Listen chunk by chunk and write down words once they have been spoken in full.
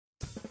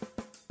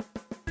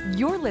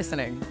You're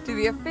listening to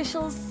the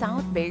official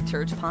South Bay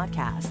Church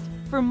podcast.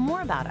 For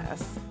more about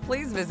us,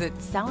 please visit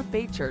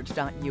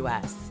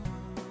southbaychurch.us.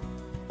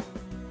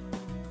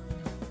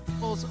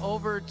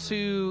 Over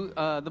to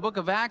the book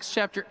of Acts,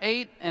 chapter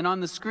 8, and on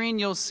the screen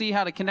you'll see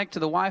how to connect to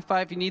the Wi-Fi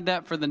if you need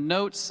that for the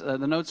notes. The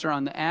notes are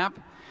on the app,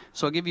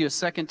 so I'll give you a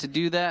second to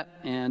do that,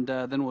 and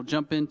then we'll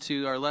jump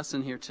into our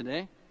lesson here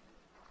today.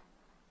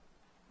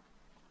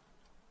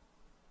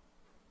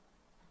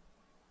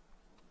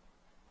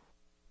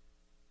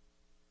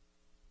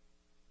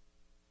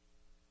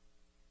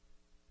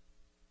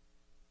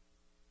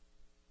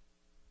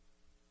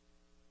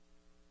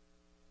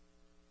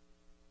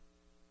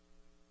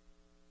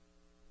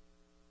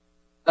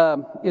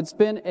 It's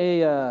been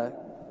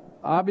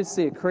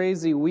obviously a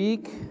crazy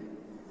week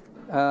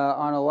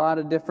on a lot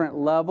of different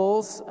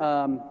levels,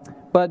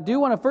 but do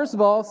want to first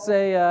of all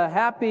say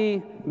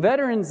Happy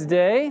Veterans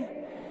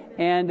Day.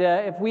 And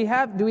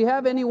do we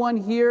have anyone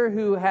here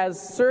who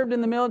has served in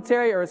the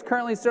military or is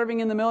currently serving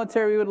in the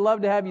military? We would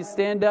love to have you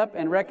stand up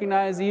and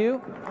recognize you.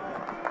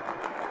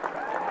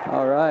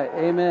 All right,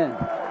 amen.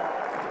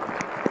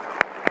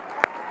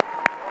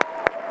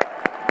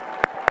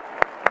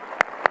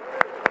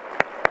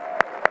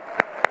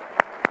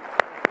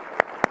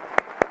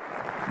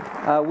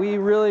 We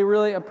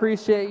really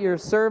appreciate your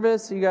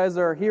service. You guys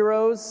are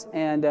heroes,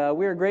 and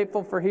we are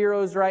grateful for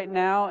heroes right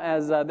now,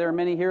 as there are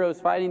many heroes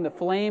fighting the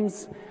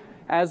flames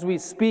as we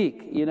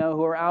speak,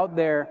 who are out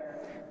there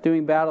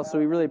doing battle. So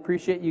we really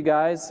appreciate you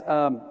guys.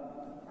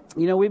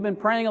 We've been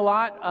praying a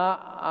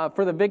lot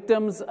for the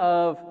victims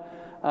of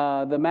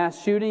the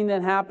mass shooting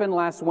that happened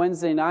last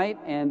Wednesday night,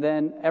 and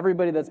then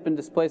everybody that's been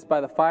displaced by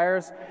the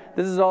fires.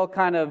 This is all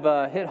kind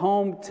of hit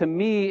home to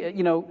me.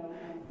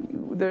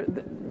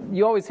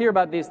 You always hear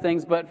about these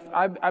things, but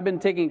I've been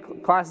taking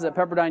classes at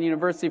Pepperdine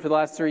University for the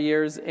last 3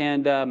 years,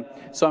 and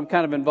so I'm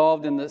kind of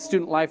involved in the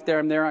student life there.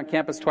 I'm there on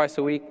campus twice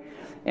a week.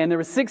 And there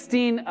were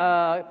 16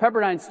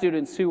 Pepperdine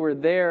students who were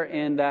there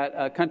in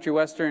that country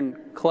western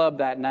club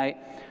that night,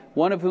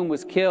 one of whom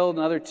was killed,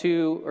 another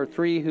 2 or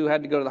 3 who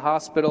had to go to the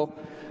hospital.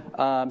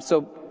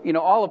 So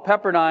all of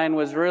Pepperdine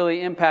was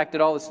really impacted,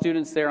 all the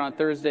students there on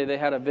Thursday. They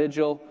had a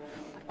vigil.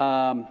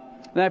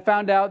 Then I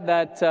found out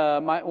that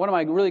one of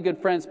my really good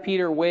friends,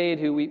 Peter Wade,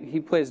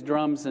 he plays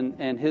drums,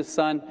 and his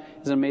son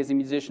is an amazing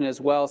musician as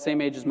well, same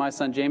age as my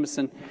son,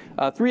 Jameson.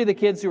 3 of the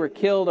kids who were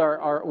killed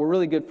were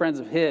really good friends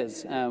of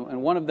his,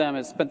 and one of them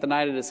has spent the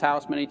night at his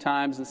house many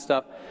times and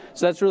stuff.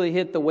 So that's really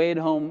hit the Wade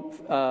home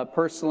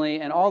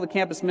personally, and all the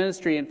campus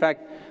ministry. In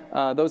fact,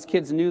 those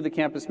kids knew the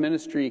campus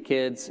ministry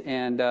kids,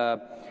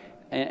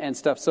 and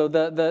stuff. So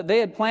they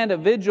had planned a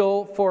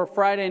vigil for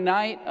Friday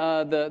night.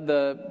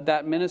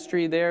 That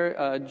ministry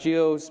there,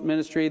 Geo's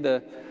ministry,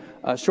 the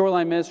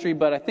Shoreline ministry,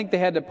 but I think they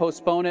had to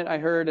postpone it. I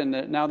heard,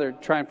 and now they're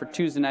trying for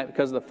Tuesday night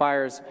because of the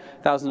fires.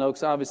 Thousand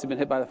Oaks obviously been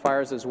hit by the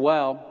fires as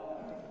well.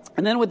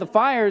 And then with the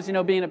fires,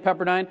 being at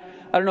Pepperdine,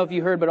 I don't know if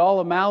you heard, but all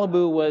of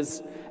Malibu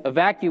was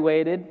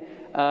evacuated.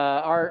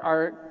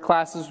 Our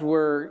classes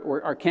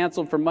are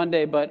canceled for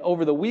Monday, but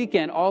over the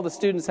weekend, all the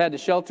students had to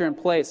shelter in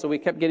place. So we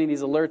kept getting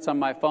these alerts on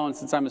my phone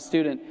since I'm a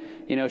student,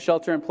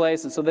 shelter in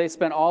place. And so they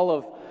spent all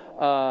of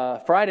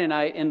Friday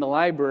night in the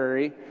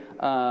library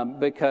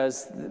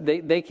because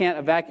they can't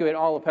evacuate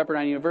all of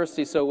Pepperdine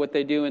University. So what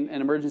they do in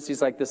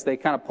emergencies like this, they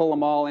kind of pull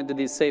them all into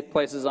these safe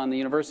places on the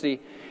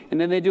university. And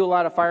then they do a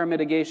lot of fire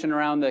mitigation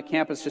around the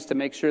campus just to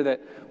make sure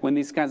that when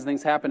these kinds of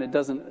things happen, it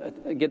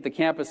doesn't get the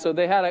campus. So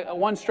they had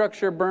one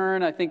structure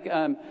burn, I think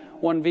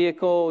one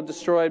vehicle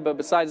destroyed, but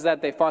besides that,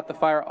 they fought the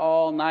fire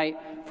all night,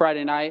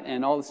 Friday night,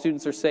 and all the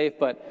students are safe.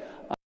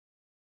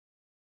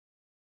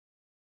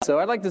 So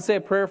I'd like to say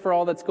a prayer for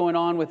all that's going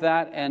on with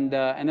that, and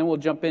then we'll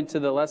jump into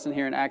the lesson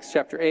here in Acts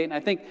chapter 8. And I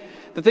think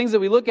the things that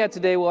we look at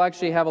today will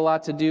actually have a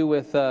lot to do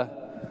with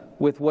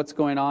what's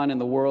going on in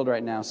the world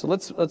right now. So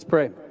let's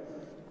pray.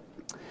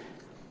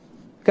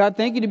 God,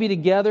 thank you to be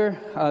together.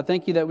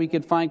 Thank you that we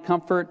could find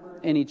comfort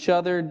in each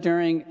other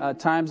during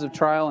times of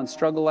trial and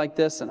struggle like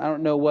this. And I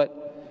don't know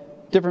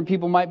what different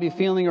people might be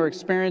feeling or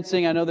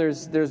experiencing. I know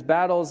there's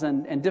battles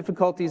and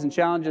difficulties and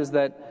challenges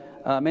that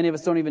many of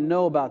us don't even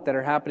know about that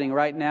are happening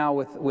right now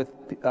with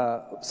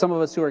some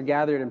of us who are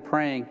gathered and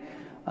praying.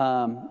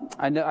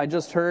 I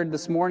just heard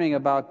this morning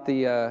about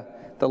the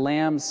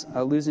Lambs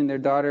losing their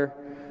daughter,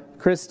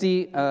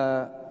 Christy.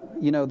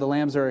 The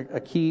Lambs are a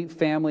key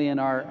family in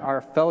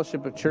our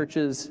fellowship of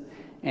churches,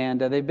 and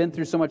they've been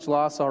through so much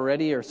loss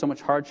already, or so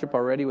much hardship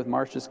already, with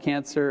Marcia's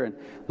cancer and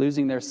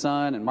losing their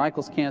son, and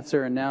Michael's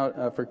cancer, and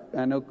now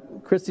I know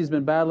Christy's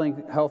been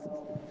battling health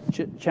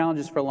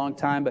challenges for a long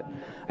time, but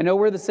I know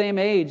we're the same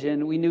age,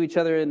 and we knew each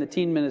other in the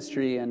teen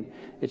ministry, and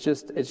it's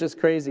just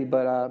crazy.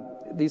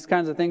 But these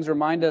kinds of things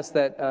remind us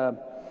that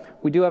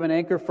we do have an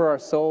anchor for our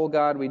soul,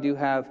 God. We do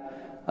have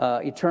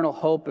eternal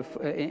hope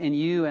in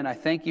you, and I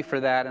thank you for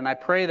that. And I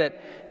pray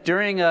that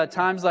during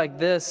times like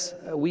this,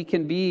 we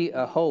can be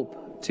a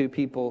hope to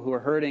people who are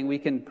hurting. We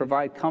can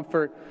provide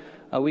comfort.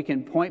 We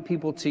can point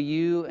people to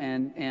you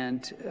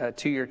and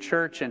to your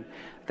church. And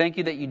thank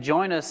you that you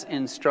join us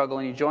in struggle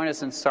and you join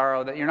us in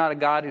sorrow, that you're not a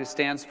God who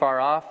stands far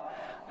off.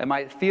 It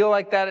might feel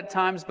like that at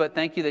times, but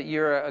thank you that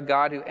you're a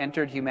God who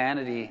entered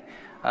humanity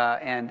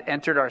and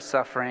entered our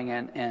suffering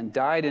and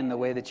died in the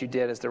way that you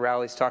did, as the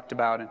rallies talked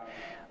about.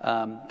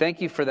 And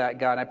thank you for that,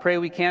 God. I pray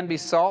we can be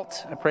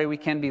salt. I pray we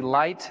can be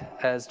light,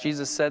 as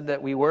Jesus said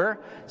that we were.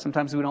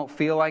 Sometimes we don't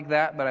feel like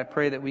that, but I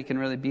pray that we can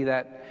really be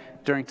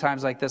that during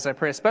times like this. I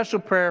pray a special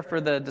prayer for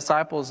the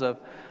disciples of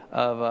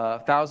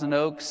Thousand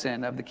Oaks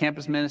and of the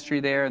campus ministry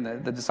there, and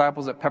the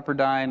disciples at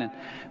Pepperdine, and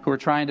who are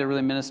trying to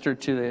really minister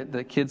to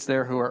the kids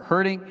there who are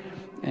hurting.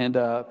 And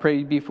pray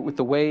you'd be with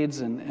the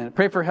Wades, and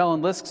pray for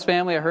Helen Lisk's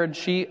family. I heard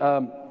she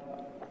has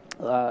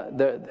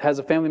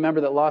a family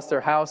member that lost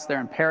their house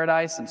there in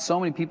Paradise, and so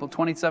many people,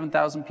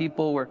 27,000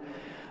 people were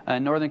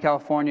in Northern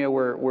California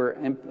were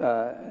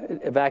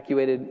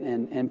evacuated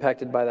and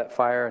impacted by that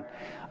fire.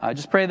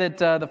 Just pray that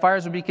the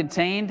fires would be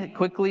contained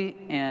quickly,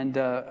 and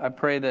I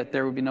pray that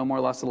there would be no more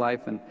loss of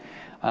life. And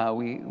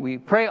we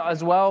pray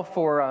as well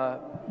for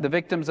the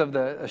victims of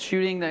the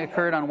shooting that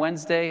occurred on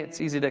Wednesday.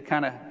 It's easy to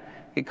kind of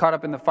get caught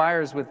up in the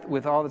fires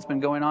with all that's been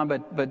going on,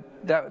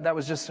 but that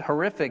was just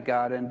horrific,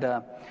 God.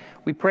 And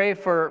we pray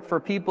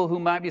for people who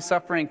might be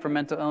suffering from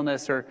mental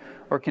illness or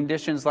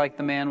conditions like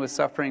the man was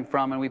suffering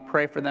from, and we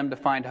pray for them to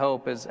find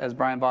hope, as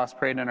Brian Voss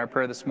prayed in our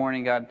prayer this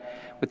morning, God,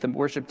 with the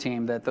worship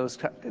team, that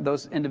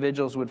those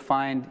individuals would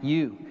find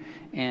you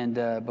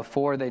and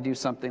before they do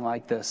something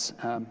like this.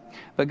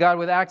 But God,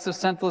 with acts of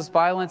senseless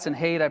violence and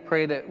hate, I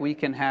pray that we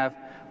can have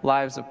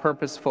lives of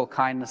purposeful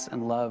kindness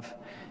and love,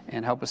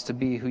 and help us to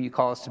be who you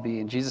call us to be.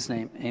 In Jesus'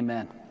 name,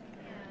 amen.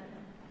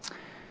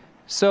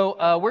 So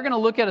we're going to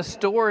look at a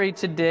story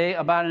today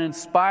about an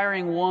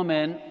inspiring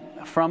woman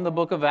from the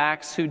book of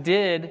Acts who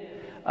did,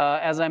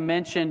 as I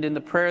mentioned in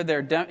the prayer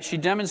there, she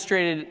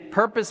demonstrated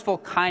purposeful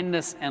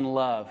kindness and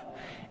love.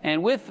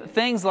 And with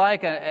things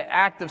like an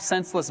act of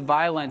senseless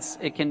violence,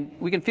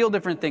 we can feel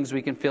different things.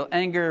 We can feel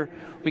anger,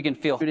 we can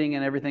feel shooting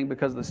and everything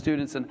because of the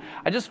students. And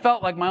I just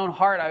felt like my own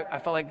heart, I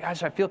felt like,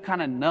 gosh, I feel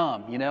kind of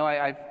numb. You know,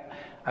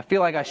 I feel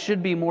like I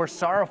should be more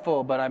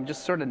sorrowful, but I'm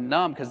just sort of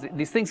numb because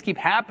these things keep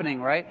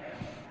happening, right?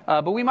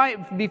 But we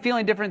might be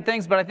feeling different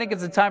things, but I think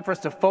it's a time for us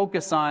to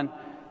focus on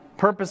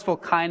purposeful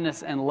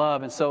kindness and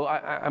love. And so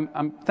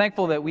I'm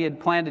thankful that we had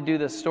planned to do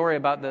this story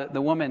about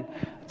the woman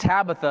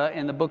Tabitha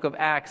in the book of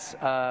Acts,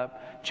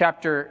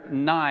 chapter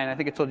 9. I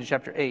think I told you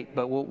chapter 8,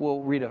 but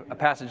we'll read a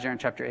passage there in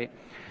chapter 8.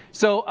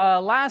 So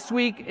last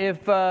week,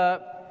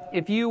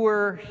 if you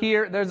were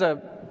here, there's a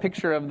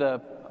picture of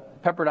the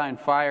Pepperdine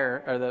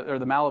fire, or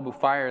the Malibu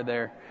fire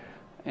there,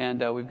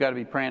 and we've got to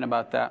be praying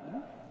about that.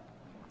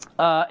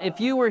 If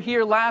you were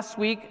here last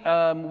week,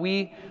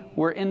 we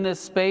were in this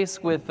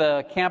space with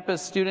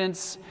campus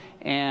students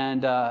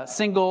and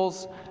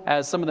singles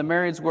as some of the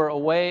marrieds were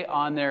away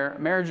on their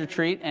marriage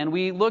retreat, and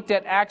we looked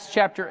at Acts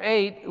chapter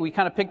 8. We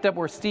kind of picked up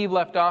where Steve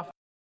left off.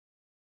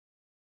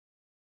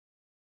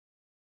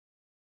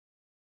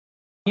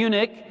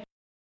 Eunuch.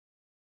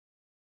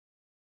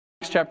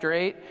 Chapter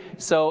 8.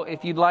 So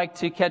if you'd like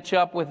to catch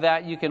up with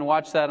that, you can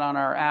watch that on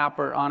our app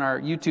or on our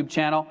YouTube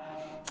channel.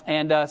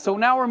 And so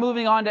now we're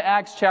moving on to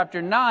Acts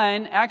chapter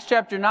 9. Acts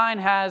chapter 9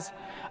 has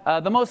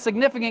the most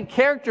significant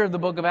character of the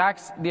book of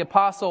Acts, the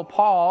Apostle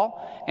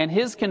Paul, and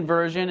his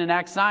conversion in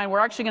Acts 9. We're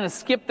actually going to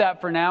skip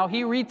that for now.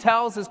 He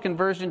retells his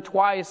conversion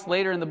twice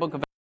later in the book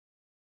of Acts.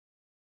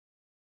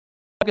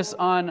 Focus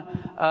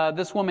on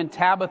this woman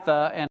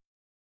Tabitha and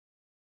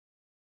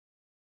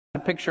a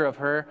picture of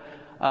her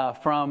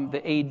from the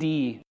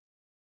AD.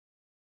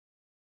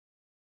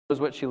 Was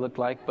what she looked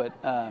like, but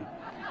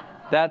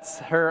that's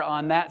her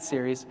on that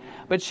series.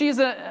 But she's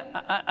an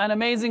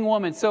amazing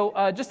woman. So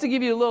just to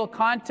give you a little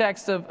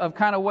context of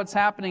kind of what's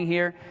happening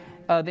here,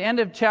 the end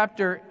of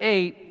chapter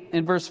 8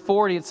 in verse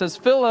 40, it says,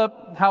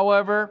 Philip,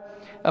 however,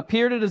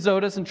 appeared at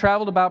Azotus and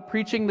traveled about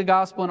preaching the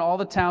gospel in all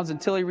the towns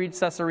until he reached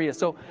Caesarea.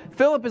 So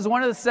Philip is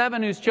one of the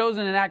 7 who's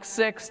chosen in Acts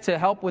 6 to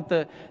help with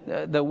the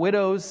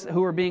widows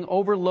who are being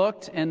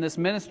overlooked in this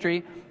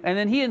ministry. And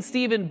then he and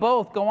Stephen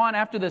both go on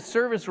after the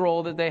service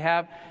role that they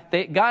have.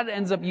 God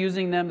ends up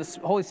using them. The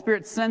Holy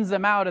Spirit sends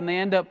them out, and they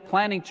end up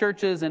planting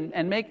churches and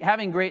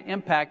having great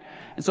impact.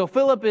 And so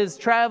Philip is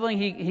traveling.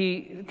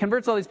 He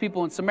converts all these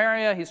people in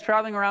Samaria. He's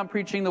traveling around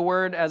preaching the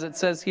word, as it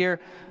says here,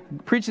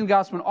 preaching the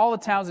gospel in all the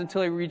towns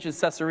until he reaches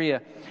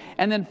Caesarea.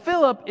 And then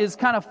Philip is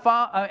kind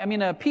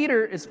of,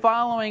 Peter is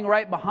following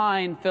right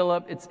behind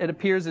Philip. It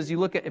appears if you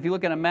look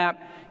at a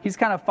map, he's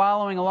kind of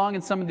following along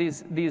in some of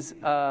these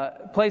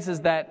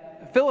places that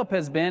Philip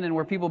has been and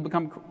where people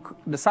become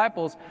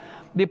disciples.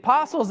 The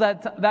apostles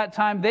at that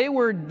time, they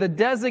were the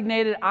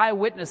designated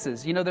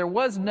eyewitnesses. You know, there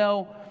was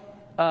no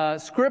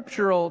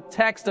scriptural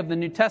text of the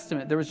New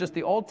Testament. There was just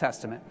the Old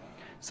Testament.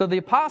 So the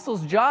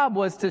apostles' job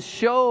was to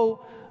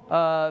show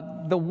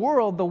the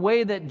world the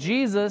way that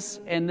Jesus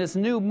and this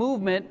new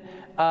movement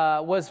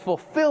was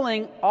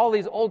fulfilling all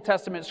these Old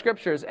Testament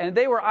scriptures. And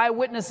they were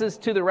eyewitnesses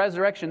to the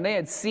resurrection. They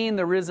had seen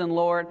the risen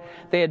Lord.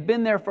 They had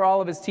been there for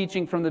all of his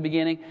teaching from the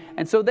beginning.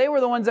 And so they were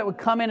the ones that would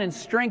come in and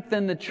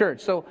strengthen the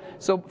church. So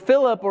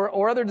Philip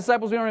or other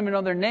disciples, we don't even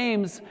know their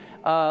names,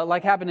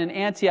 like happened in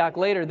Antioch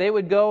later, they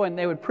would go and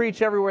they would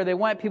preach everywhere they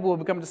went. People would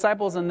become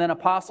disciples, and then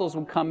apostles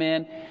would come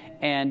in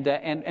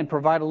and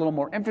provide a little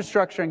more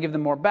infrastructure and give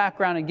them more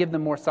background and give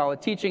them more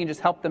solid teaching and just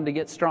help them to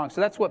get strong.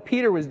 So that's what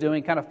Peter was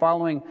doing, kind of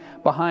following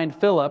behind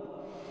Philip.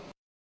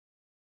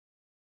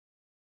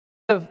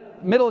 The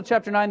middle of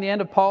chapter 9, the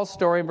end of Paul's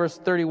story, in verse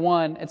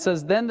 31, it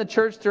says, "Then the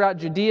church throughout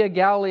Judea,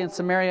 Galilee, and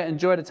Samaria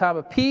enjoyed a time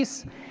of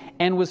peace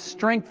and was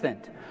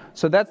strengthened."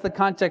 So that's the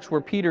context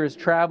where Peter is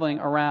traveling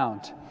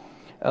around.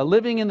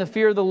 Living in the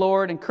fear of the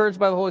Lord, encouraged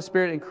by the Holy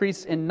Spirit,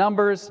 increased in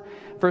numbers.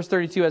 Verse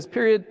 32,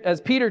 as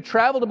Peter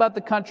traveled about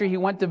the country, he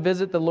went to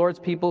visit the Lord's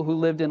people who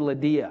lived in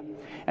Lydia.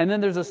 And then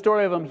there's a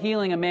story of him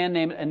healing a man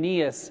named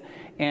Aeneas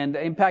and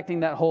impacting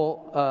that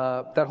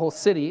whole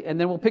city. And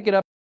then we'll pick it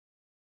up.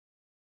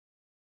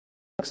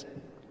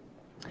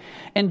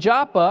 In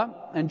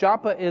Joppa, and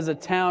Joppa is a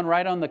town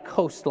right on the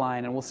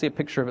coastline, and we'll see a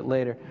picture of it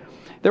later.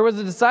 There was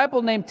a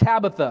disciple named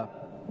Tabitha.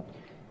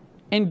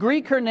 In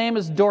Greek, her name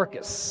is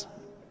Dorcas.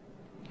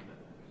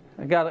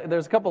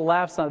 There's a couple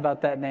laughs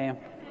about that name.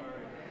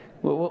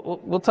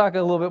 We'll talk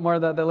a little bit more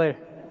about that later.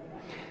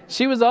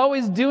 She was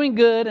always doing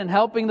good and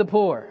helping the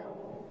poor.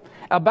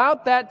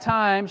 About that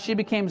time, she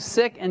became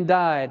sick and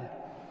died,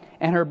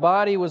 and her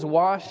body was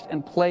washed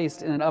and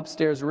placed in an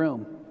upstairs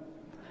room.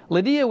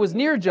 Lydia was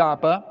near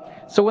Joppa,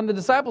 so when the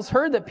disciples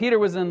heard that Peter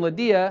was in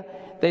Lydia,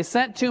 they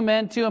sent 2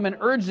 men to him and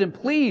urged him,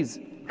 "Please,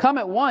 come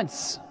at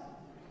once."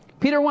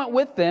 Peter went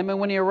with them, and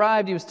when he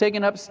arrived, he was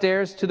taken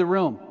upstairs to the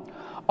room.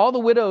 All the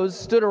widows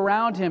stood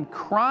around him,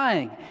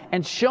 crying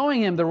and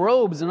showing him the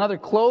robes and other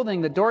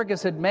clothing that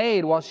Dorcas had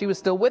made while she was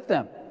still with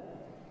them.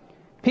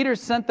 Peter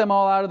sent them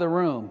all out of the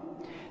room.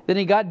 Then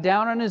he got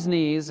down on his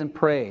knees and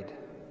prayed.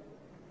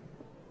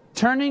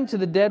 Turning to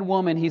the dead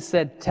woman, he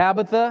said,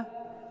 "Tabitha,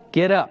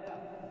 get up."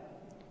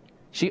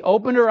 She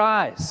opened her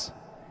eyes,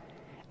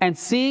 and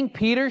seeing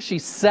Peter, she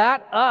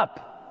sat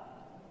up.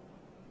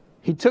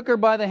 He took her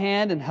by the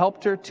hand and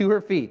helped her to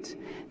her feet.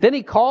 Then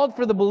he called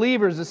for the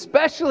believers,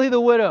 especially the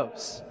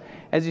widows,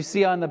 as you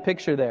see on the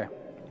picture there,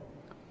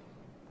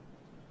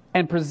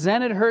 and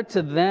presented her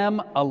to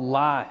them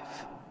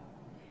alive.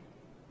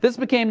 This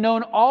became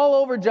known all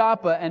over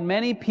Joppa, and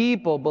many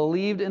people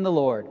believed in the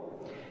Lord.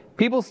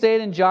 People stayed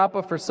in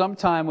Joppa for some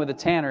time with a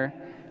tanner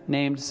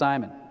named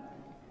Simon.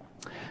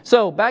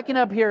 So, backing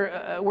up here,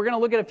 we're going to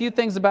look at a few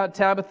things about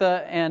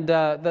Tabitha, and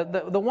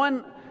the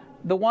one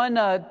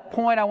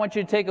point I want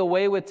you to take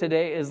away with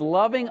today is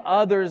loving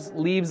others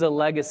leaves a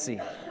legacy.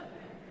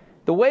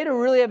 The way to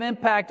really have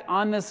impact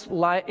on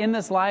in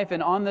this life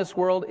and on this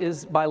world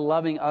is by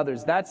loving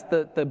others. That's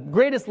the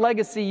greatest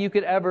legacy you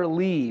could ever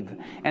leave.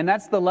 And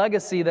that's the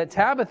legacy that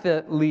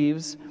Tabitha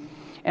leaves.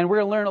 And we're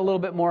going to learn a little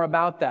bit more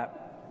about that.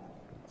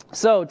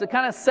 So to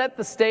kind of set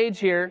the stage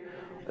here,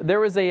 there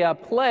was a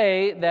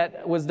play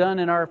that was done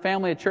in our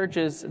family of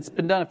churches. It's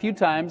been done a few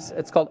times.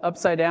 It's called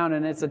Upside Down,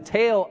 and it's a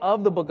tale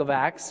of the book of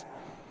Acts.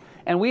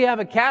 And we have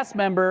a cast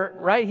member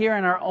right here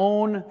in our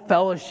own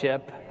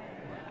fellowship.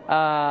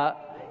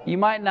 You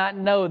might not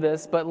know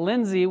this, but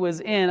Lindsay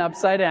was in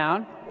Upside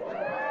Down.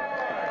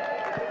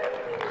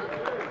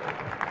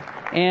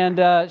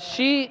 And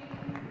she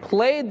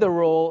played the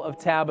role of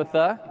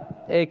Tabitha,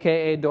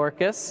 a.k.a.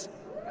 Dorcas.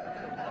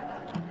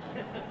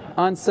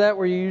 On set,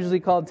 were you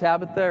usually called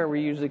Tabitha or were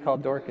you usually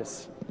called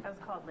Dorcas? I was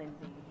called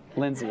Lindsay.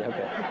 Lindsay,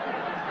 okay.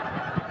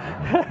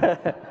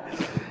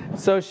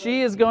 So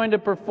she is going to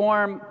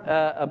perform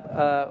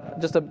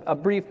just a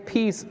brief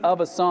piece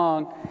of a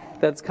song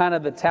that's kind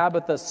of the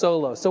Tabitha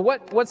solo. So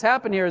what's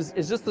happened here is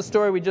just the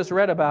story we just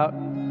read about,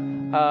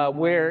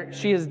 where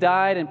she has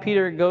died and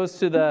Peter goes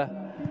to the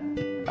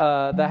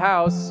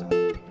house,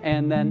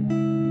 and then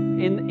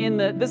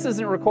this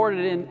isn't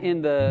recorded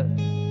in the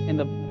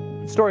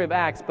story of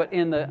Acts, but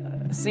in the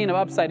scene of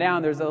Upside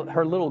Down,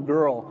 her little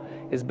girl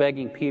is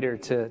begging Peter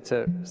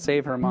to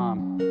save her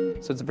mom.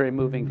 So it's a very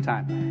moving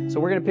time.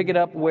 So we're going to pick it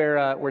up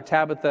where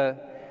Tabitha,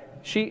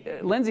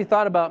 Lindsay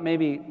thought about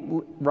maybe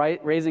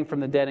raising from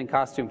the dead in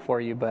costume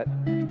for you, but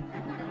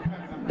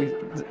we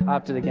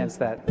opted against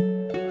that.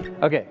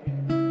 Okay,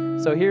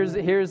 so here's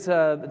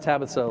the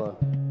Tabitha solo.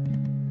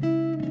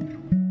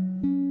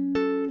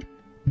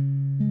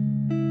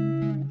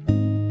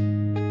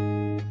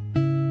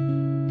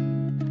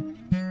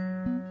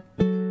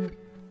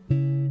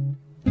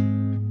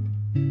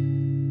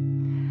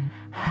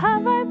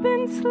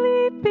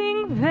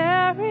 Sleeping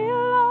very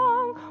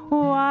long,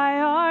 why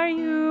are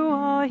you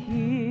all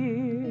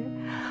here?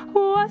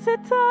 Was it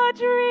a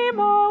dream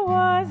or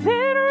was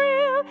it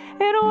real?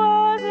 It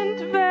wasn't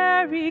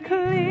very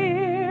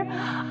clear.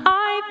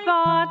 I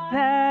thought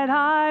that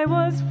I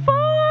was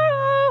far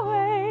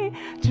away,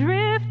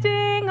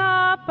 drifting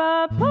up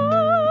above.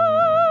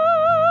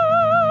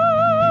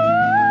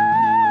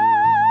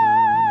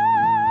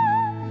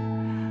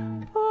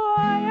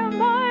 Why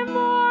am I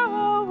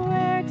more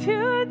aware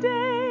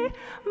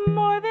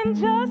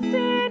than just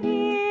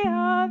any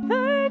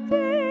other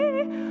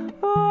day.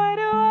 Why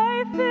do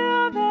I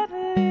feel that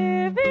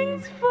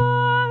living's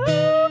full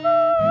of love?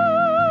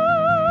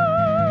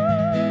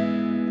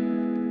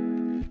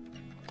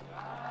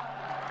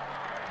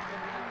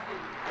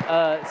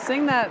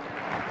 Sing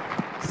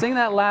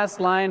that last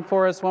line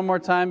for us one more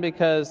time,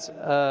 because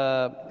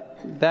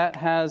that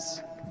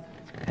has,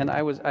 and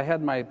I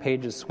had my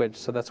pages switched,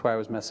 so that's why I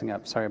was messing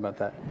up. Sorry about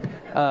that.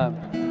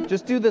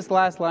 Just do this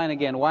last line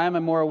again. Why am I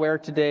more aware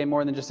today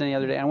more than just any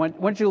other day? And I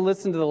want you to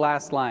listen to the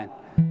last line.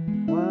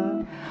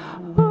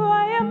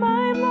 Why am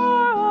I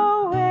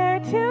more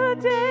aware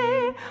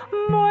today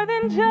more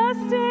than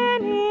just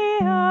any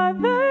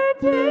other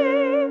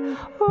day?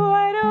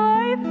 Why do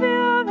I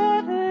feel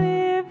that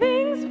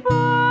living's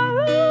full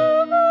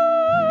of love?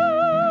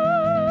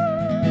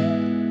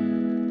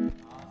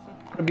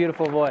 What a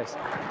beautiful voice.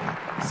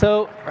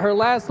 So her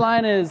last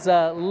line is,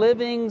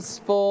 living's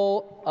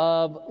full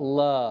of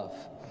love.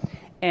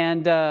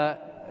 And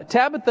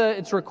Tabitha,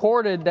 it's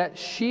recorded that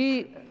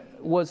she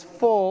was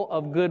full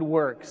of good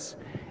works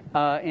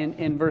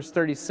in verse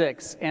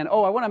 36. And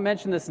I want to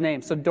mention this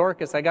name. So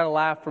Dorcas, I got a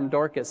laugh from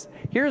Dorcas.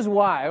 Here's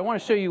why. I want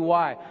to show you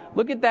why.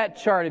 Look at that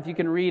chart if you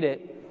can read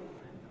it.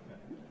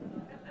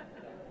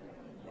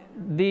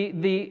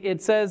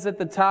 It says at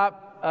the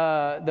top,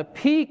 the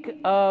peak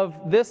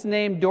of this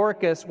name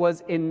Dorcas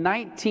was in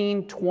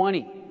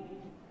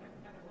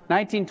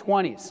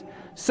 1920s.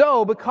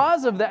 So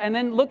because of that, and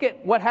then look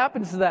at what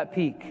happens to that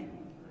peak.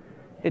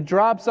 It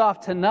drops off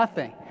to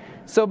nothing.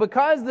 So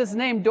because this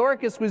name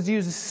Dorcas was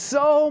used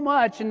so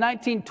much in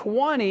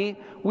 1920,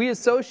 we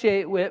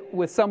associate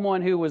with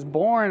someone who was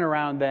born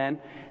around then.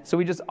 So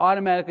we just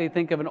automatically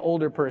think of an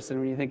older person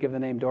when you think of the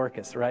name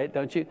Dorcas, right?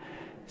 Don't you?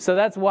 So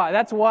that's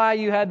why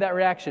you had that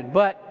reaction.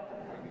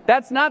 But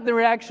that's not the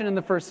reaction in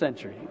the first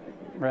century,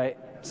 right?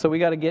 So we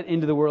got to get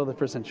into the world of the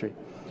first century.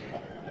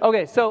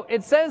 Okay, so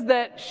it says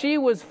that she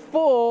was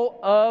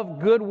full of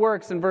good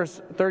works in verse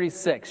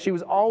 36. She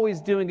was always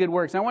doing good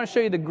works. And I want to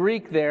show you the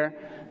Greek there.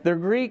 The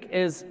Greek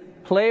is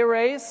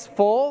pleiros,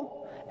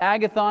 full,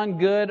 agathon,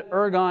 good,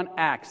 ergon,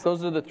 acts.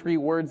 Those are the three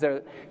words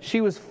there.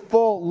 She was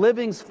full,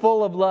 living's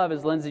full of love,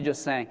 as Lindsay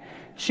just sang.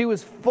 She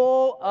was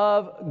full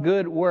of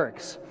good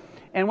works.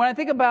 And when I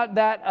think about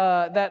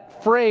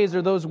that phrase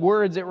or those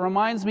words, it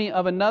reminds me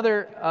of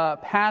another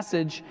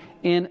passage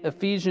in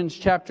Ephesians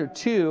chapter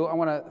 2. I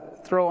want to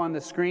throw on the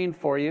screen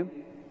for you.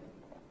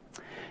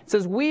 It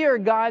says, we are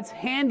God's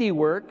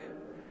handiwork,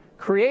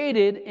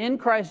 created in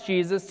Christ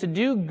Jesus to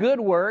do good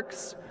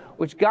works,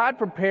 which God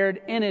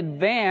prepared in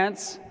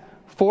advance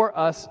for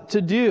us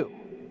to do.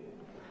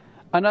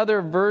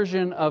 Another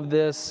version of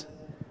this,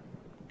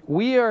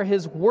 we are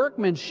His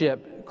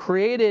workmanship,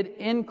 created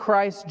in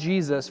Christ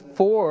Jesus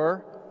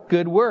for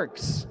good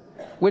works,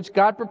 which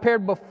God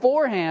prepared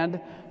beforehand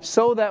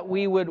so that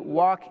we would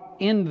walk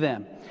in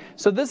them.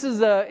 So this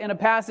is in a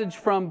passage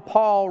from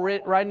Paul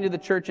writing to the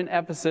church in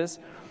Ephesus.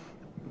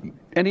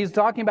 And he's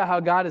talking about how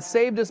God has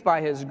saved us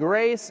by His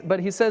grace, but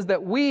he says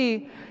that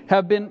we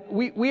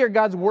are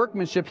God's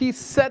workmanship. He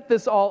set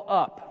this all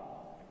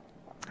up.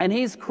 And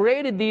He's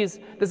created this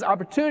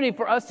opportunity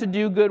for us to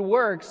do good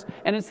works.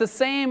 And it's the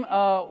same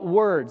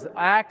words,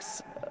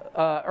 acts,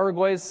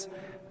 ergois,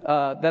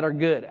 that are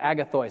good,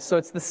 agathos. So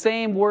it's the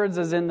same words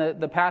as in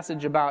the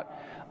passage about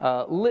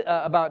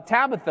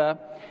Tabitha.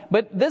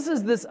 But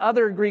this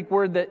other Greek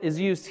word that is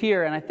used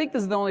here, and I think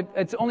this is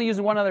it's only used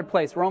in one other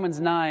place,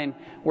 Romans 9,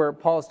 where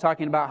Paul is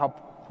talking about how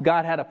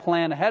God had a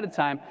plan ahead of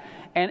time.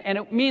 And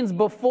it means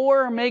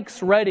before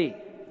makes ready.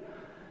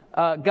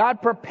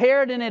 God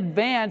prepared in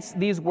advance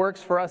these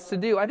works for us to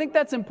do. I think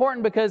that's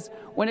important because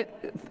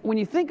when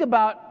you think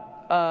about,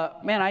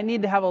 I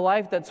need to have a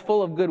life that's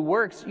full of good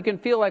works, you can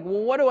feel like,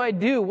 well, what do I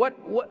do? What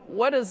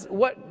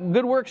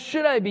good works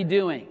should I be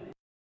doing?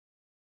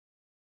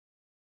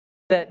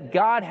 That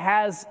God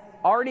has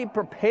already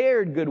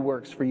prepared good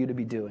works for you to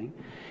be doing.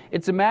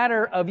 It's a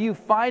matter of you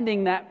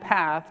finding that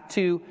path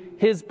to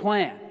His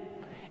plan.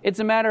 It's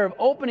a matter of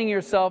opening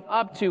yourself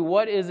up to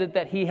what is it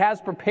that He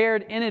has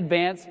prepared in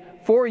advance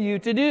for you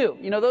to do.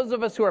 You know, those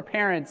of us who are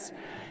parents,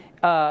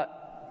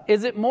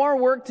 is it more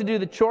work to do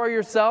the chore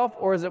yourself,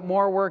 or is it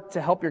more work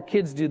to help your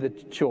kids do the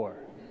chore?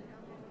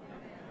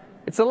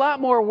 It's a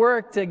lot more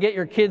work to get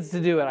your kids to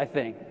do it, I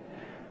think.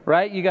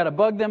 Right? You got to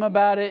bug them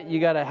about it. You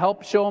got to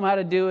help show them how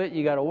to do it.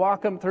 You got to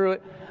walk them through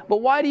it.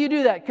 But why do you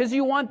do that? Because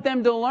you want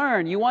them to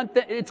learn.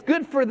 It's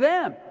good for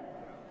them.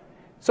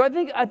 So I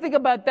think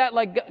about that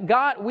like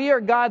God. We are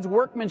God's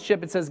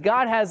workmanship. It says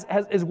God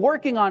is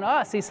working on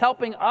us. He's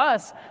helping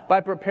us by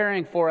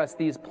preparing for us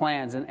these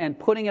plans and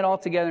putting it all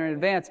together in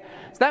advance.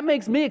 So that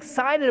makes me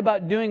excited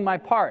about doing my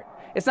part.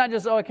 It's not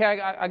just, okay,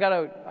 I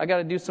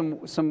gotta do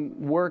some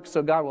work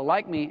so God will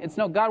like me. It's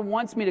no, God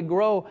wants me to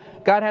grow.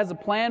 God has a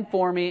plan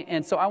for me,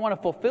 and so I want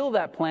to fulfill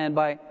that plan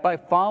by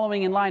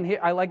following in line. Here,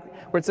 I like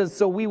where it says,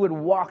 so we would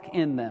walk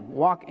in them,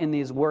 walk in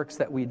these works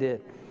that we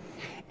did.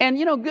 And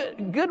you know,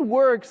 good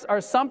works are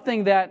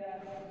something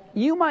that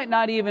you might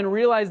not even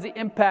realize the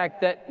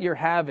impact that you're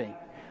having.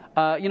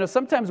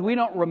 Sometimes we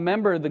don't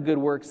remember the good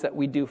works that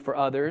we do for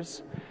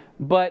others,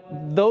 but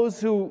those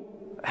who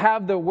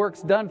have the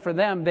works done for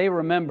them, they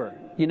remember,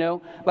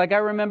 Like I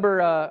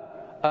remember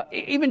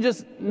even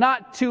just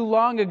not too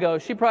long ago,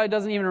 she probably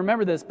doesn't even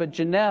remember this, but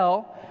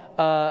Janelle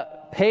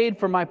paid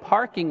for my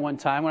parking one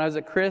time when I was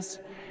at Chris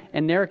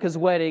and Nerica's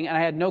wedding, and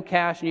I had no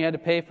cash, and you had to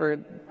pay for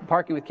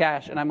parking with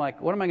cash. And I'm like,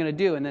 what am I going to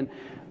do? And then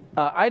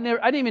I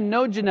didn't even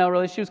know Janelle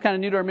really. She was kind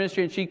of new to our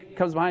ministry, and she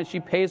comes behind,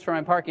 she pays for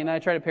my parking, and I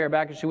try to pay her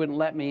back, and she wouldn't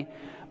let me.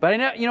 But I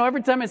know,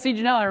 every time I see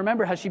Janelle, I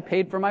remember how she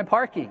paid for my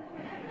parking.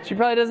 She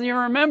probably doesn't even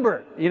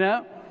remember,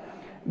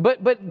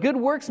 But good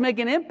works make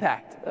an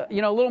impact. A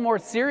little more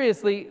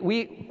seriously,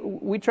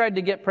 we tried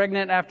to get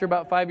pregnant after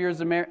about 5 years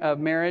of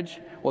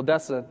marriage. Well,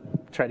 Dessa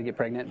tried to get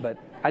pregnant, but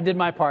I did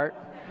my part.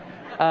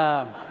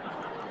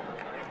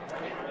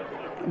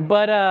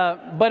 But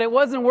it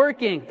wasn't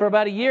working for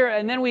about a year,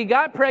 and then we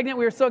got pregnant.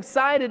 We were so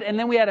excited, and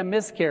then we had a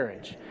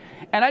miscarriage.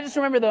 And I just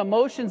remember the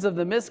emotions of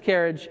the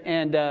miscarriage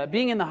and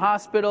being in the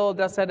hospital.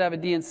 Dessa had to have a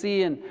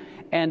D&C,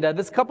 and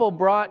this couple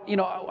brought,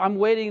 I'm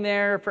waiting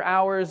there for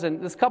hours,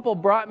 and this couple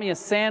brought me a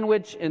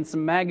sandwich and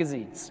some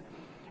magazines.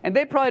 And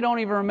they probably don't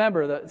even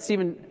remember,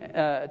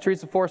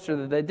 Teresa Forster,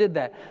 that they did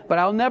that. But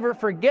I'll never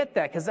forget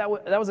that, because that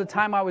was a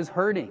time I was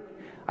hurting.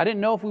 I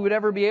didn't know if we would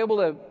ever be able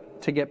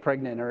to get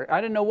pregnant, or I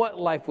didn't know what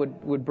life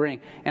would bring.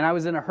 And I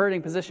was in a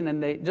hurting position,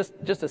 and they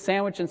just a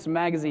sandwich and some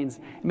magazines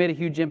made a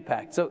huge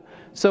impact.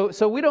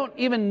 So we don't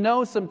even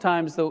know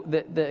sometimes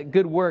the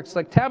good works.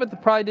 Like Tabitha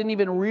probably didn't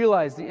even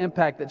realize the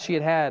impact that she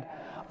had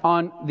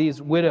on these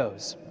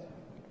widows.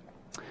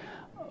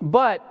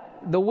 But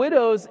the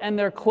widows and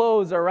their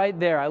clothes are right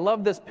there. I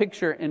love this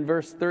picture in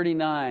verse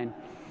 39.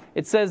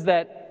 It says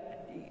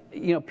that,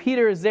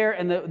 Peter is there,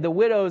 and the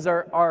widows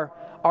are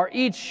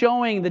each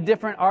showing the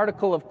different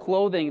article of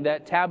clothing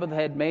that Tabitha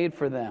had made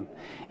for them.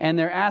 And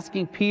they're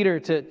asking Peter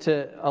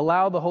to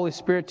allow the Holy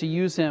Spirit to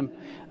use him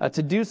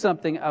to do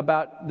something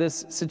about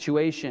this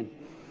situation.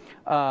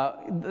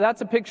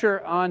 That's a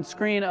picture on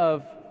screen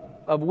of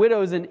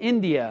widows in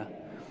India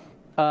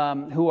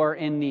who are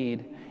in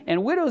need.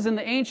 And widows in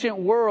the ancient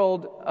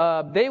world,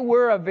 they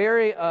were a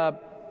very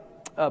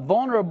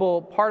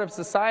vulnerable part of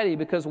society,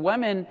 because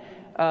women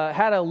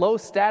had a low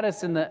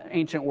status in the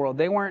ancient world.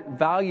 They weren't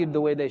valued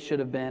the way they should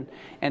have been,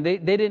 and they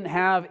didn't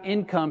have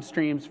income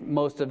streams,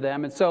 most of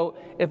them. And so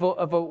if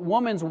a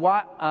woman's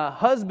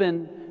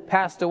husband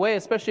passed away,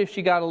 especially if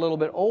she got a little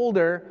bit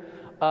older,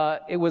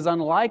 it was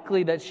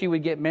unlikely that she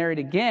would get married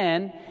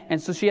again, and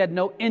so she had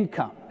no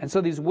income. And so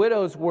these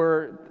widows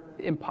were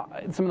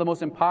some of the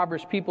most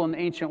impoverished people in the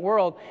ancient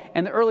world,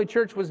 and the early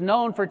church was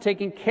known for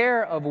taking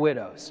care of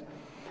widows.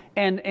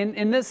 And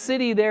in this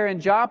city there in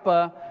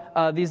Joppa,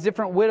 these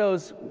different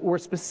widows were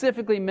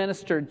specifically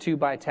ministered to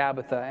by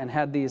Tabitha and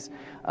had these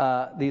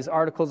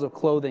articles of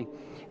clothing.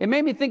 It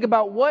made me think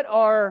about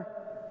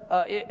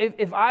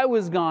if I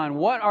was gone,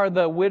 who are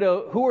the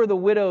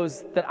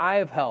widows that I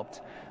have helped?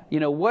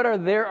 What are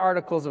their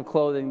articles of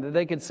clothing that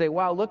they could say,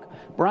 wow, look,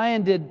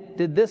 Brian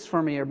did this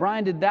for me, or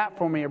Brian did that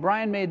for me, or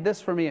Brian made this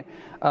for me.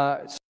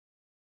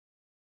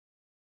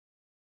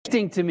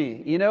 To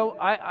me,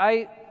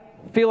 I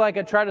feel like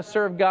I try to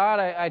serve God.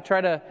 I try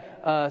to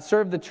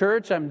serve the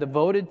church. I'm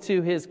devoted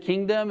to His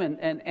kingdom,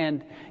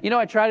 and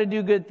I try to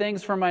do good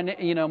things for my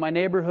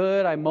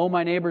neighborhood. I mow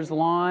my neighbor's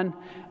lawn,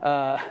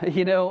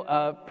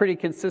 pretty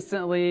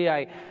consistently.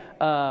 I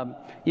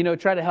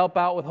try to help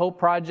out with Hope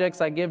projects.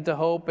 I give to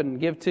Hope and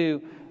give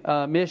to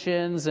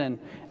missions and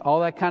all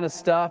that kind of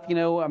stuff.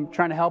 I'm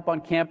trying to help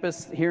on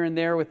campus here and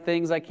there with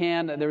things I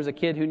can. There was a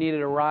kid who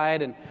needed a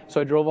ride, and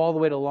so I drove all the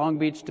way to Long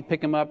Beach to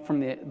pick him up from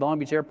the Long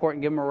Beach airport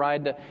and give him a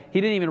ride.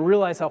 He didn't even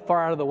realize how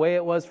far out of the way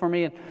it was for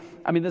me. And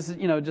I mean, this is,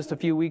 just a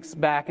few weeks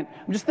back. And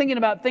I'm just thinking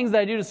about things that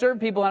I do to serve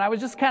people, and I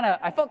was just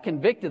I felt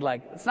convicted,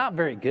 like, it's not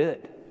very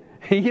good.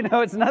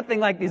 It's nothing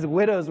like these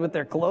widows with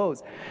their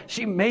clothes.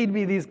 She made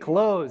me these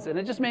clothes. And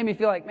it just made me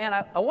feel like, man,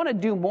 I want to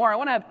do more. I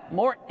want to have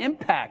more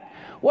impact.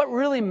 What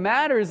really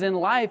matters in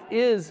life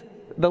is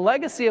the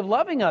legacy of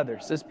loving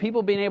others, is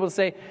people being able to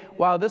say,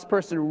 wow, this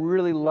person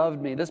really loved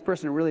me. This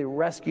person really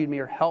rescued me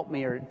or helped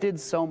me or did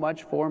so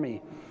much for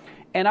me.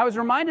 And I was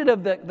reminded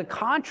of the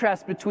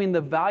contrast between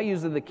the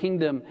values of the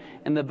kingdom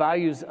and the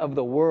values of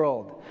the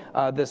world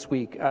this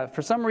week.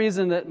 For some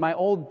reason, that my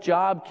old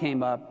job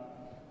came up.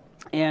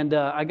 And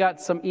I got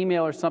some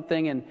email or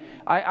something, and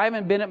I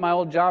haven't been at my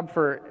old job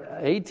for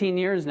 18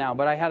 years now,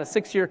 but I had a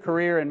 6-year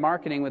career in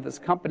marketing with this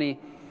company,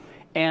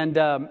 and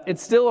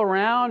it's still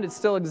around, it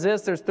still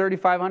exists. There's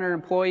 3,500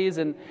 employees,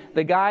 and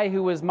the guy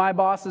who was my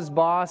boss's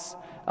boss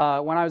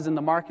when I was in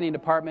the marketing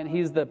department,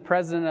 he's the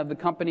president of the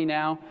company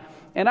now.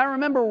 And I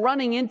remember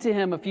running into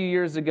him a few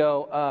years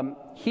ago.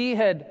 He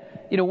had,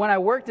 when I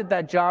worked at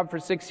that job for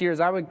 6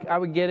 years, I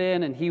would get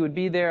in and he would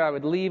be there. I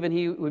would leave and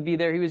he would be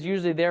there. He was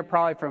usually there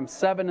probably from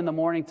 7 in the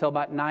morning till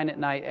about 9 at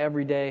night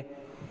every day,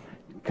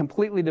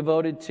 completely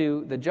devoted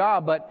to the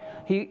job.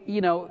 But he,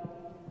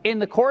 in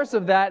the course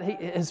of that,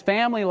 his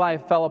family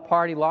life fell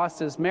apart. He lost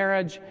his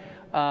marriage.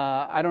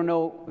 I don't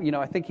know,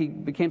 I think he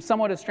became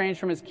somewhat estranged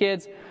from his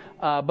kids.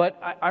 But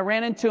I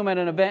ran into him at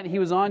an event. He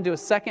was on to a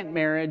second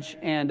marriage,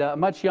 and a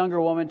much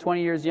younger woman,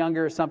 20 years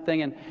younger or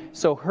something. And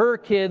so her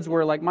kids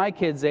were like my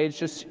kids'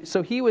 age.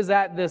 So he was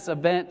at this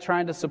event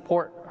trying to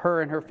support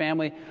her and her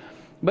family.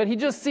 But he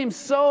just seemed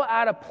so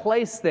out of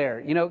place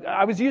there.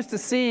 I was used to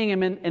seeing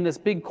him in this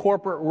big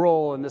corporate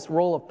role, in this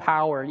role of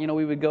power.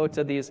 We would go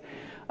to these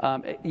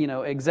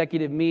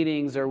executive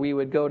meetings, or we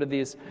would go to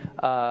these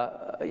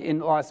in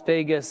Las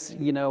Vegas,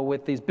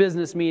 with these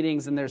business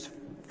meetings, and there's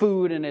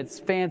food and it's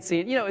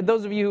fancy.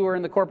 Those of you who are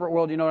in the corporate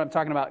world, you know what I'm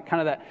talking about, kind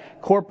of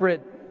that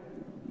corporate,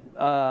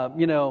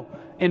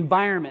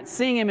 environment.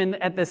 Seeing him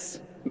at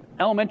this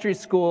elementary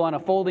school on a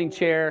folding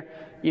chair,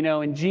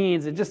 in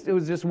jeans, it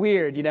was just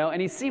weird,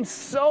 and he seemed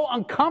so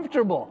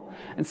uncomfortable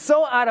and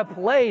so out of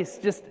place,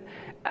 just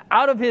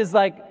out of his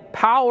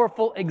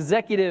powerful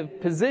executive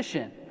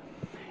position.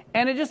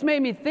 And it just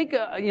made me think,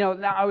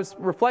 now I was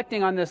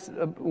reflecting on this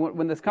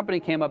when this company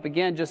came up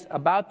again, just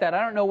about that.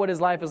 I don't know what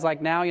his life is like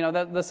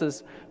now. This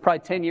is probably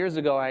 10 years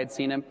ago I had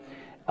seen him.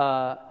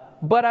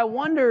 But I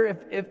wonder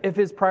if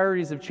his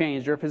priorities have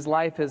changed, or if his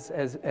life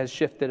has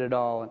shifted at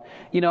all.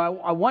 And,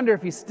 I wonder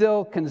if he's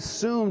still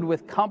consumed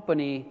with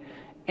company,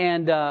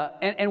 and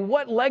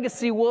what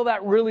legacy will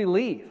that really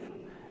leave?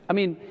 I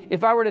mean,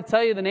 if I were to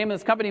tell you the name of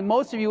this company,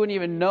 most of you wouldn't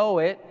even know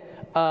it.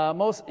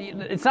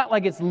 It's not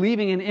like it's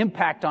leaving an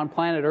impact on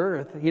planet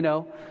Earth,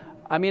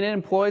 I mean, it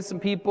employs some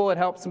people, it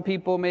helps some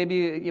people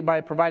maybe by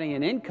providing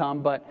an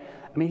income, but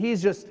I mean,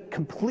 he's just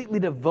completely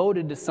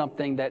devoted to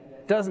something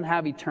that doesn't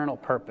have eternal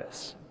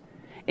purpose.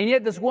 And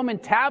yet this woman,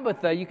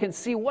 Tabitha, you can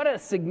see what a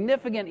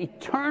significant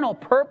eternal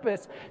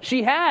purpose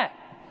she had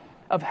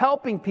of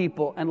helping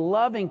people and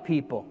loving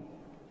people.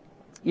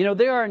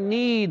 There are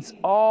needs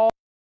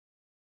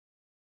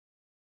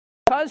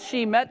because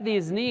she met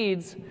these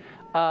needs,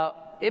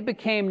 it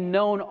became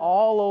known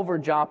all over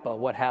Joppa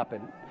what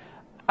happened.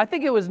 I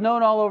think it was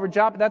known all over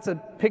Joppa. That's a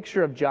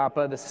picture of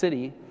Joppa, the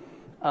city.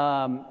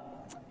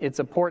 It's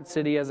a port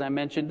city, as I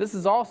mentioned. This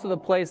is also the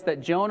place that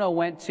Jonah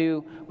went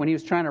to when he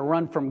was trying to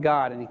run from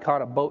God, and he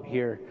caught a boat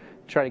here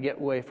to try to get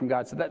away from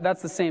God. So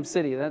that's the same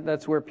city.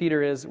 That's where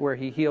Peter is, where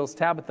he heals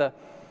Tabitha.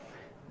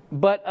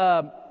 But,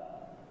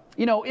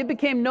 it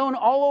became known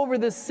all over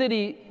this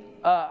city,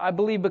 I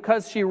believe,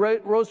 because she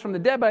rose from the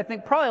dead, but I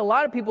think probably a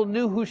lot of people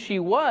knew who she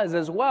was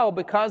as well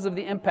because of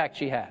the impact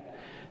she had,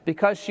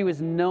 because she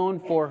was known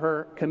for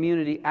her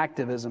community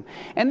activism.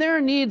 And there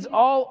are needs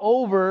all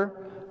over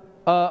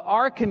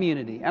our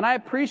community, and I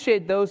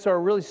appreciate those who are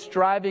really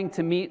striving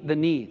to meet the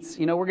needs.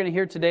 We're going to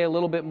hear today a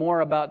little bit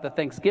more about the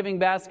Thanksgiving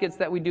baskets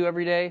that we do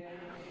every day,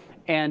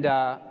 and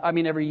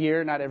every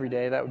year, not every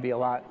day, that would be a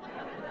lot,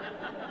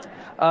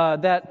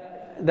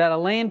 that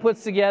Elaine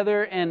puts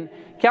together. And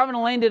Calvin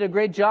and Elaine did a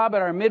great job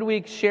at our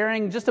midweek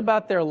sharing just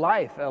about their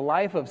life, a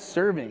life of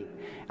serving.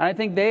 And I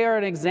think they are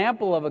an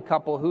example of a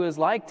couple who is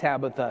like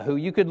Tabitha, who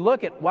you could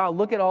look at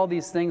all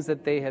these things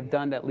that they have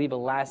done that leave a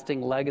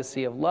lasting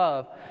legacy of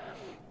love.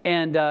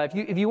 And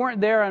if you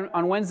weren't there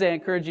on Wednesday, I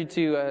encourage you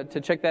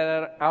to check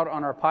that out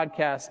on our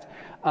podcast.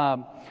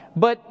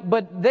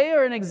 But they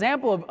are an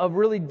example of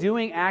really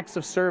doing acts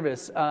of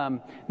service.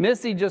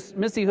 Missy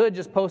Hood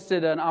just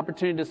posted an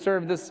opportunity to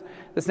serve this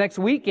next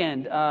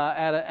weekend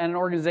at an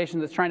organization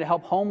that's trying to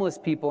help homeless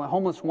people and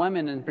homeless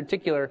women in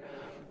particular.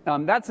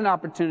 That's an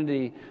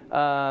opportunity.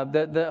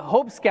 The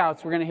Hope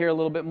Scouts, we're going to hear a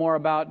little bit more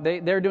about.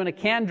 They're doing a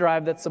can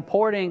drive that's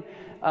supporting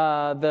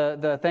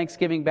the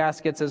Thanksgiving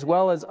baskets, as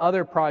well as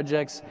other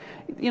projects.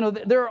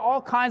 There are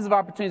all kinds of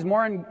opportunities.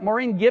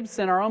 Maureen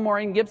Gibson, our own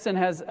Maureen Gibson,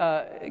 has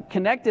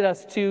connected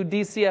us to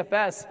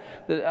DCFS,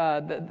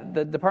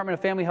 the Department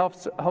of Family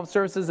Health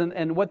Services,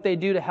 and what they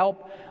do to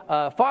help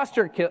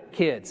foster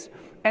kids.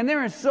 And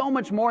there is so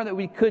much more that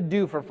we could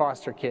do for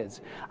foster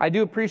kids. I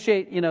do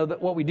appreciate,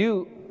 what we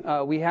do.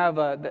 We have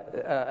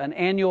an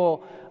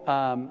annual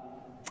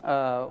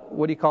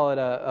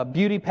a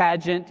beauty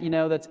pageant,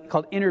 that's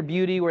called Inner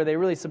Beauty, where they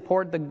really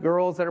support the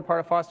girls that are part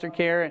of foster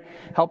care and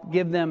help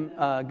give them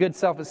good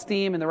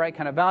self-esteem and the right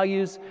kind of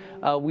values.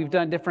 We've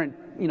done different,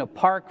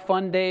 park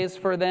fun days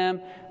for them.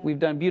 We've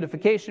done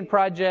beautification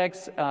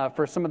projects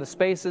for some of the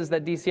spaces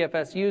that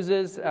DCFS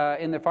uses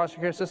in their foster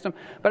care system.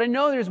 But I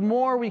know there's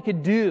more we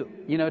could do,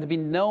 to be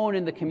known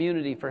in the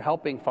community for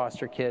helping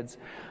foster kids.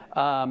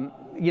 The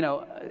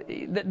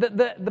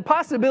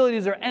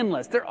possibilities are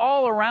endless. They're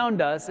all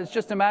around us. It's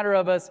just a matter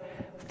of us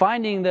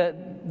finding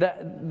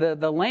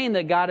the lane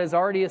that God has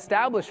already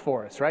established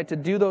for us, right? To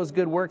do those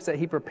good works that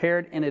He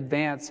prepared in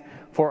advance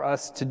for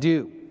us to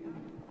do.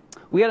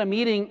 We had a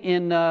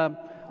meeting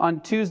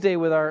on Tuesday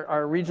with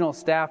our regional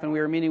staff, and we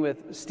were meeting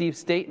with Steve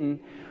Staten,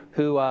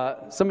 who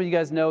some of you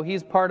guys know.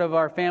 He's part of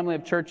our family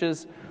of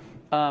churches.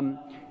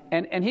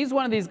 And he's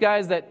one of these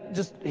guys that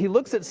he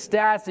looks at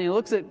stats, and he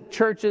looks at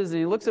churches, and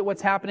he looks at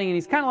what's happening, and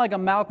he's kind of like a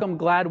Malcolm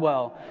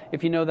Gladwell,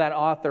 if you know that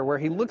author, where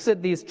he looks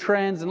at these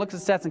trends and looks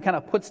at stats and kind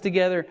of puts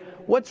together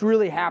what's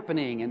really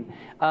happening. And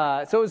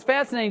so it was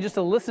fascinating just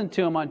to listen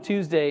to him on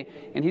Tuesday,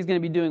 and he's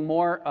going to be doing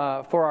more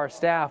for our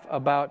staff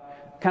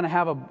about kind of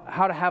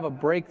how to have a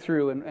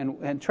breakthrough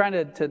and trying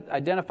to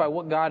identify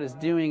what God is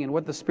doing and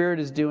what the Spirit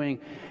is doing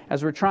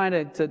as we're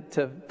trying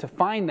to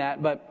find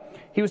that. But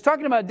he was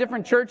talking about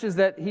different churches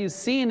that he's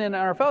seen in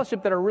our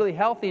fellowship that are really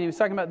healthy, and he was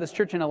talking about this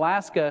church in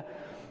Alaska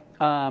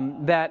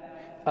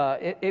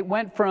it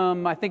went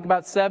from, I think,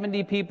 about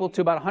 70 people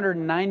to about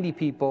 190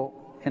 people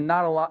in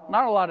not a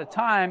lot of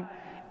time.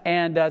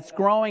 And it's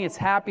growing, it's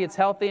happy, it's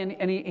healthy.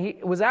 And he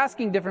was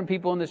asking different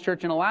people in this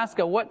church in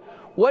Alaska,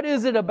 what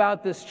is it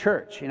about this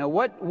church? You know,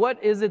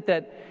 what is it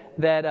that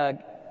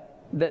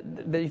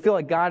you feel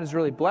like God is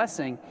really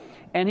blessing?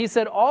 And he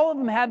said all of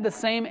them had the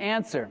same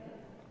answer.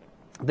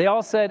 They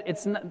all said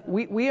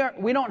we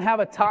don't have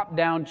a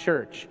top-down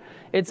church.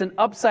 It's an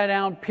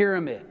upside-down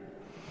pyramid.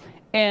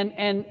 And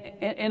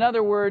in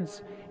other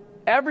words,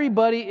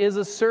 everybody is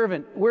a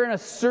servant. We're in a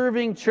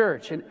serving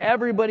church, and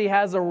everybody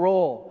has a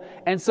role.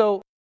 And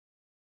so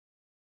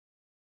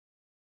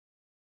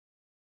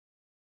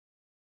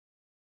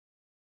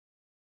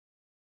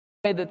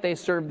that they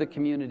serve the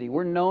community.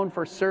 We're known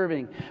for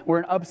serving. We're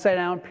an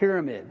upside-down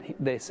pyramid,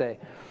 they say.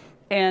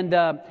 And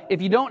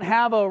if you don't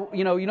have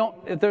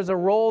if there's a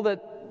role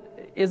that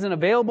isn't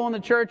available in the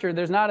church, or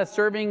there's not a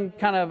serving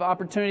kind of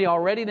opportunity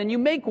already, then you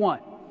make one.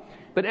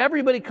 But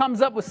everybody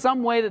comes up with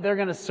some way that they're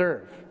going to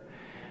serve.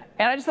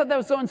 And I just thought that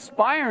was so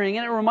inspiring,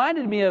 and it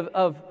reminded me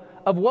of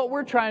what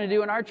we're trying to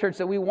do in our church,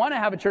 that we want to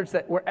have a church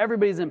where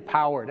everybody's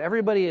empowered.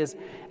 Everybody is,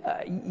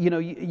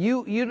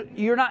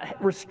 you're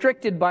not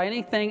restricted by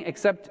anything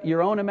except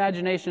your own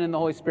imagination and the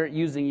Holy Spirit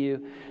using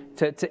you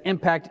to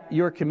impact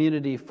your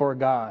community for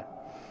God.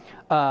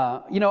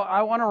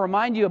 I want to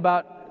remind you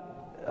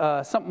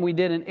about something we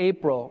did in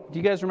April. Do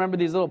you guys remember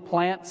these little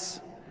plants?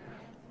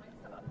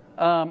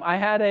 I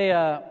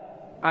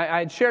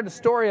had shared a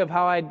story of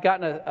how I'd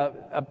gotten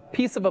a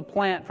piece of a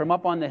plant from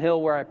up on the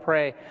hill where I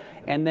pray,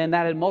 and then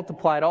that had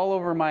multiplied all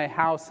over my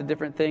house to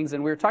different things.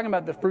 And we were talking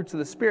about the fruits of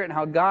the Spirit and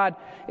how God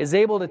is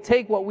able to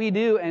take what we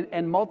do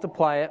and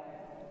multiply it.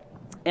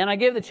 And I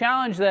gave the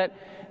challenge that,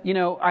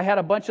 I had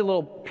a bunch of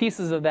little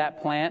pieces of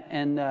that plant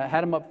and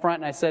had them up front.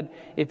 And I said,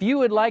 if you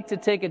would like to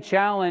take a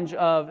challenge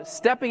of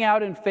stepping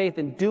out in faith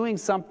and doing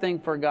something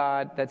for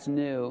God that's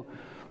new,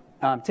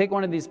 take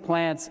one of these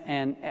plants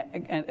and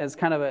as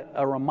kind of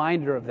a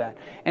reminder of that.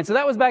 And so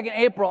that was back in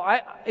April.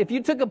 If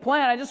you took a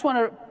plant, I just want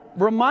to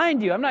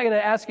remind you, I'm not going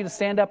to ask you to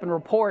stand up and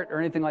report or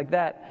anything like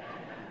that,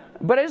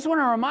 but I just want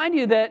to remind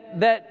you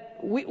that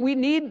we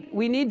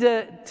need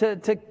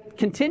to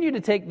continue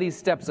to take these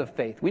steps of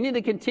faith. We need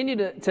to continue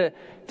to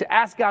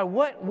ask God,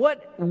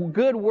 what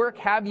good work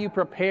have you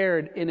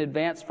prepared in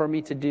advance for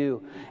me to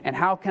do, and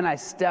how can I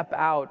step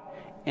out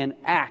and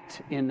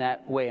act in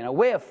that way, in a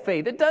way of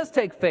faith. It does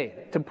take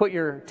faith to put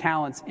your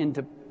talents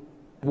into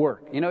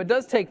work. It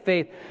does take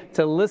faith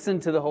to listen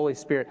to the Holy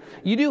Spirit.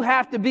 You do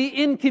have to be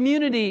in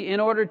community in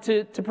order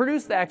to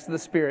produce the acts of the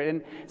Spirit.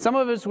 And some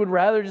of us would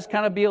rather just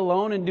kind of be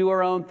alone and do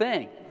our own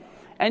thing.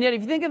 And yet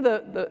if you think of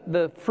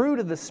the fruit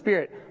of the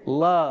Spirit,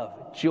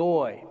 love,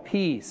 joy,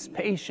 peace,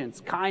 patience,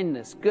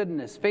 kindness,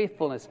 goodness,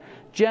 faithfulness,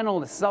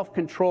 gentleness,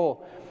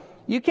 self-control,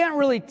 you can't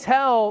really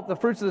tell the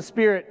fruits of the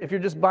Spirit if you're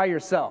just by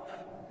yourself.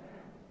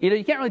 You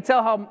can't really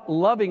tell how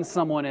loving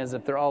someone is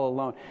if they're all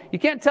alone. You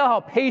can't tell how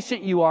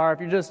patient you are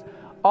if you're just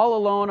all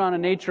alone on a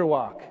nature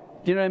walk.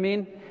 Do you know what I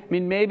mean?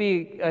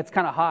 Maybe it's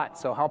kind of hot,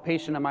 so how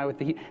patient am I with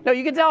the heat? No,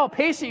 you can tell how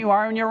patient you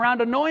are when you're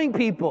around annoying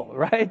people,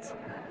 right?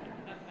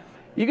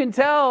 You can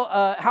tell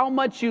how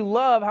much you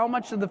love, how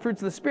much of the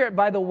fruits of the Spirit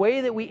by the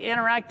way that we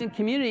interact in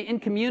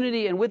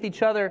community and with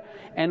each other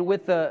and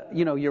with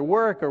your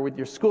work or with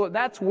your school.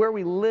 That's where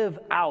we live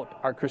out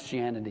our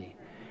Christianity.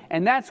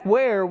 And that's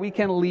where we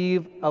can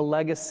leave a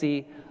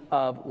legacy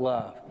of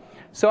love.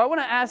 So I want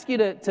to ask you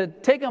to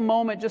take a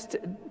moment just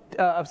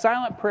of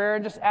silent prayer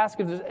and just ask,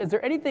 is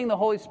there anything the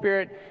Holy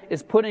Spirit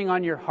is putting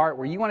on your heart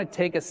where you want to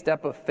take a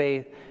step of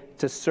faith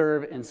to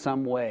serve in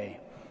some way?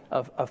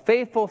 A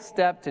faithful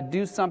step to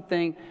do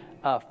something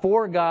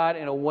for God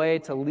in a way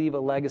to leave a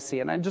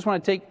legacy. And I just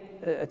want to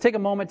take a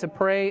moment to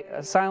pray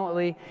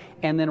silently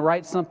and then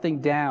write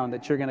something down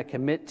that you're going to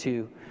commit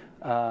to.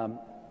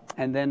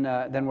 And then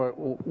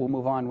we'll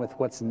move on with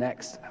what's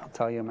next. I'll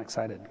tell you, I'm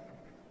excited.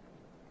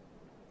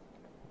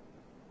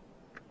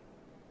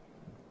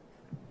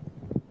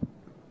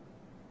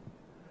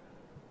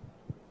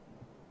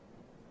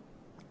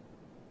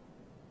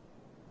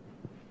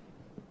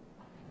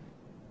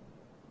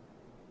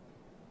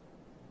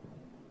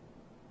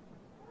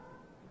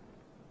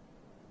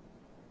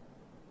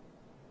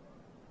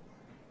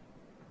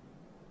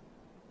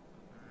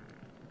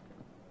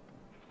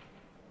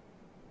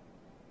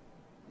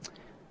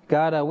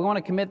 God, we want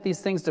to commit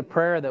these things to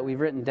prayer that we've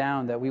written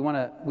down, that we want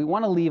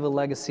to leave a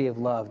legacy of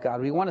love.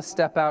 God, we want to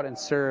step out and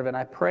serve. And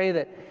I pray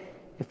that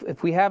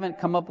if we haven't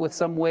come up with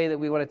some way that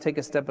we want to take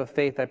a step of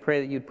faith, I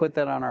pray that you'd put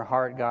that on our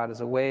heart, God,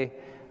 as a way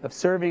of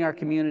serving our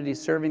community,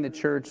 serving the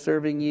church,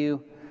 serving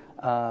you.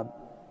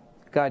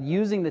 God,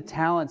 using the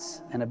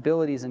talents and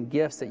abilities and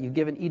gifts that you've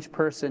given each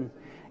person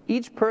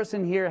Each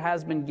person here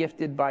has been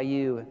gifted by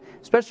you,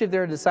 especially if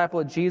they're a disciple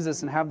of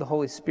Jesus and have the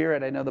Holy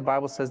Spirit. I know the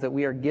Bible says that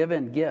we are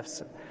given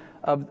gifts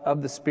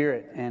of the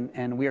Spirit,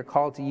 and we are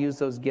called to use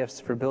those gifts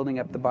for building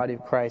up the body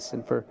of Christ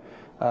and for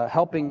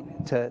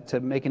helping to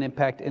make an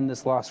impact in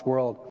this lost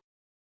world.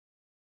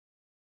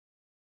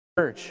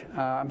 Church.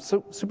 I'm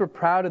super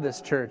proud of this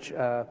church.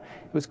 It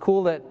was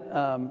cool that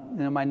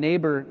my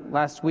neighbor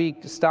last week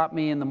stopped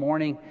me in the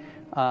morning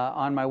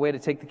on my way to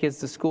take the kids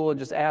to school and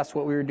just asked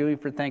what we were doing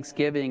for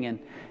Thanksgiving,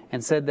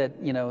 and said that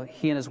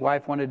he and his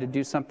wife wanted to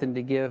do something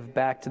to give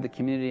back to the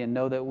community and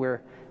know that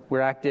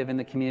we're active in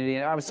the community.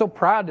 And I was so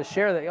proud to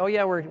share that. Oh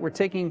yeah, we're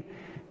taking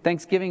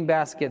Thanksgiving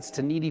baskets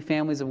to needy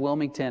families of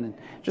Wilmington, and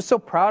just so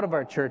proud of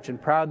our church and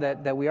proud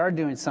that we are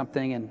doing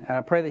something. And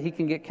I pray that he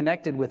can get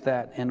connected with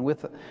that and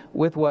with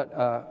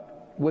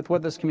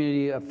what this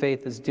community of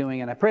faith is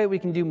doing. And I pray that we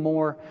can do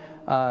more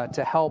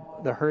to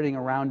help the hurting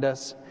around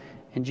us.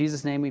 In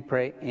Jesus' name we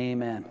pray,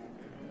 amen.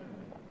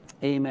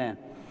 Amen.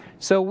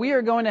 So we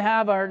are going to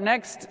have our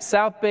next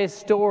South Bay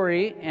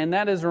story, and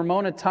that is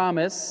Ramona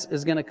Thomas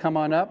is going to come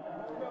on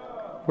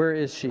up. Where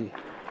is she?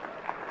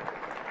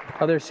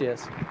 Oh, there she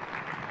is.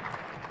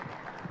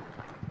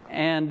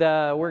 And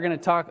we're going to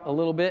talk a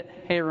little bit.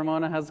 Hey,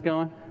 Ramona, how's it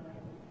going?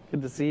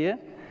 Good to see you.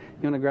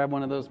 You want to grab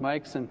one of those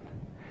mics? And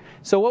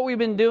so what we've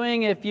been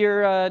doing, if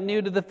you're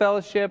new to the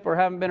fellowship or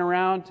haven't been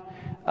around,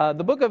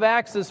 the book of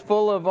Acts is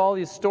full of all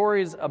these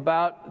stories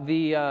about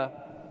the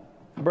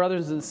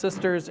brothers and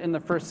sisters in the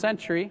first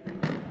century.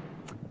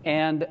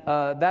 And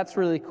that's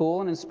really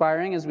cool and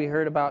inspiring, as we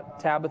heard about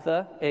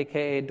Tabitha,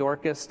 a.k.a.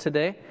 Dorcas,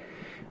 today.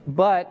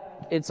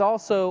 But it's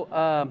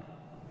also...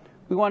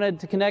 we wanted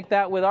to connect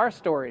that with our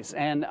stories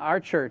and our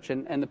church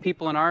and the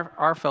people in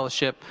our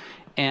fellowship.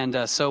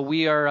 And so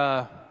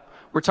we're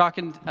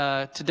talking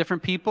to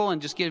different people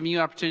and just giving you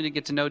an opportunity to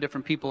get to know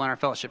different people in our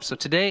fellowship. So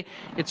today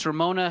it's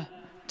Ramona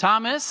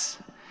Thomas.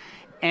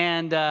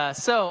 And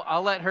so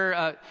I'll let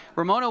her...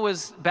 Ramona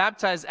was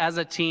baptized as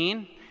a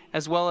teen,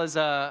 as well as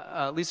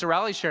Lisa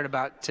Rowley shared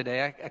about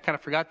today. I kind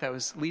of forgot that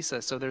was Lisa,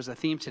 so there's a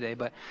theme today.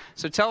 But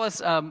so tell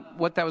us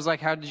what that was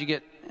like. How did you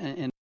get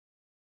in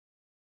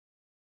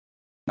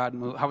God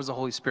move? How was the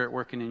Holy Spirit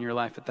working in your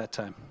life at that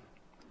time?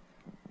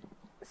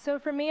 So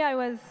for me, I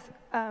was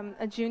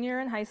a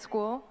junior in high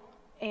school,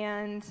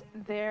 and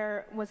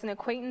there was an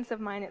acquaintance of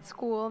mine at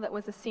school that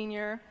was a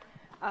senior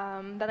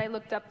that I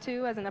looked up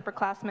to as an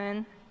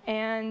upperclassman,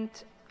 and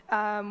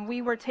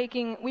we were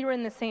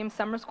in the same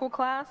summer school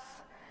class,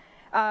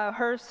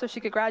 hers so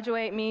she could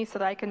graduate, me so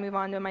that I could move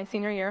on to my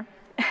senior year.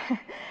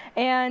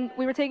 And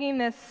we were taking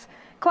this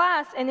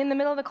class, and in the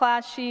middle of the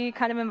class, she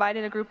kind of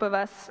invited a group of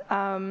us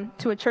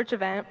to a church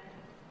event,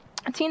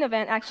 a teen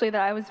event, actually,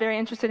 that I was very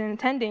interested in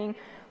attending.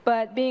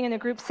 But being in a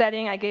group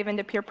setting, I gave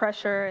into peer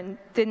pressure and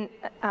didn't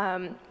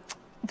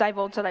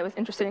divulge that I was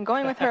interested in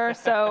going with her.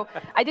 So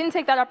I didn't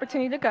take that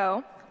opportunity to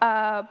go.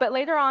 But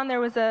later on, there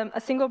was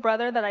a single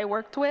brother that I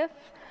worked with.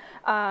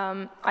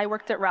 I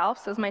worked at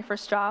Ralph's. It was my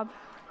first job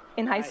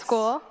in high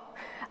school,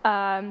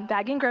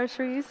 bagging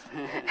groceries.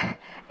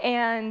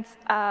 And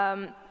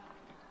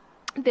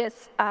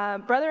this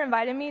brother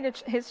invited me to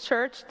his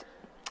church,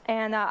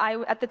 and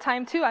at the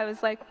time too, I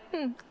was like,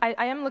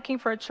 I am looking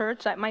for a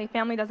church. My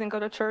family doesn't go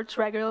to church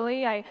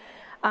regularly.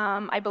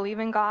 I believe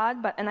in God,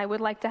 and I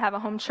would like to have a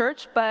home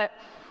church, but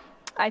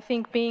I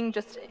think being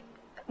just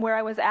where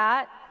I was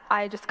at,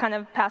 I just kind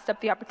of passed up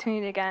the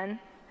opportunity again.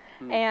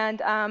 And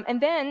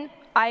then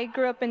I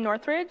grew up in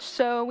Northridge,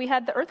 so we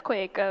had the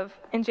earthquake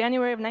in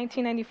January of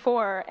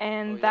 1994,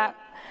 and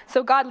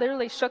so God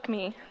literally shook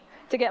me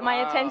to get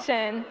my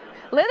attention.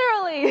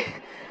 Literally.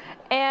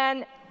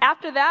 And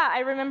after that, I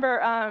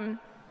remember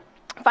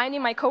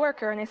finding my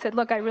coworker, and I said,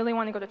 look, I really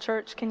want to go to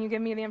church. Can you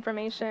give me the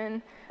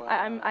information?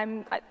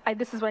 Wow.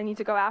 This is what I need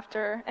to go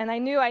after. And I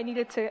knew I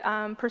needed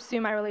to pursue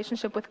my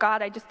relationship with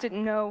God. I just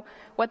didn't know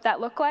what that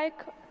looked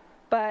like,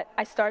 but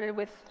I started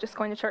with just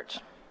going to church.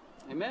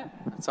 Amen.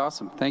 That's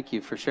awesome. Thank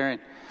you for sharing.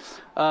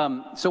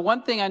 So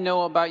one thing I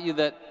know about you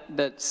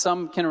that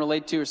some can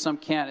relate to or some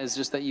can't is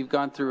just that you've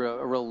gone through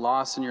a real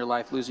loss in your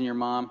life, losing your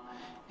mom.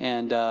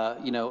 And,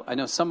 I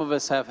know some of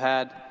us have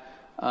had,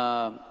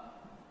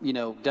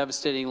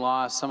 devastating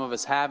loss. Some of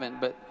us haven't.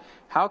 But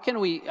how can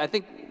I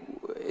think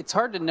it's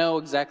hard to know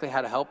exactly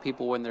how to help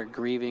people when they're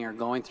grieving or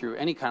going through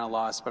any kind of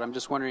loss. But I'm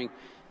just wondering,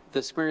 the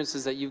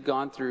experiences that you've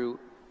gone through,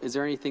 is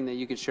there anything that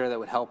you could share that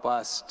would help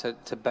us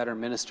to better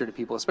minister to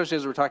people, especially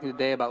as we're talking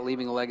today about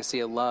leaving a legacy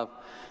of love?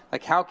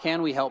 Like, how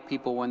can we help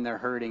people when they're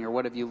hurting, or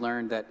what have you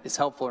learned that is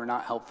helpful or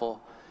not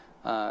helpful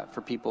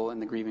for people in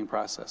the grieving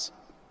process?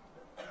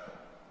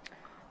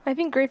 I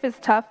think grief is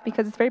tough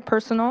because it's very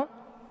personal,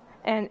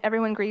 and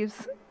everyone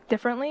grieves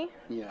differently.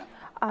 Yeah.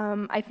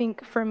 I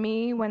think for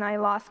me, when I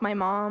lost my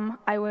mom,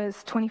 I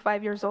was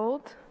 25 years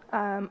old.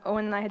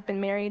 Owen and I had been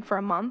married for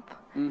a month,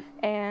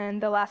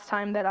 and the last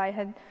time that I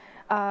had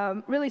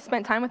really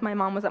spent time with my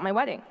mom was at my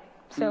wedding.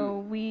 So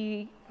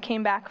we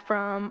came back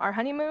from our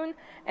honeymoon,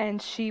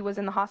 and she was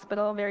in the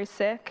hospital, very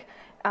sick,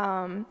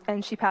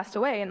 and she passed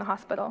away in the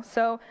hospital.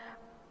 So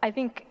I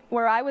think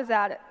where I was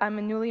at, I'm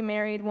a newly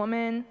married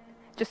woman,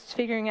 just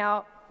figuring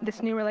out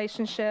this new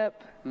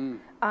relationship,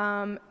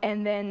 and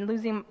then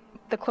losing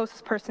the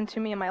closest person to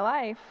me in my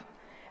life.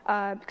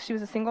 Because she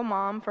was a single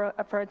mom for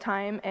a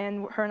time,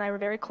 and her and I were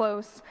very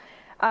close.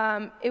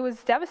 It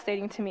was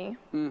devastating to me.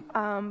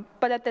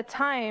 But at the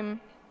time,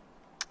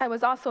 I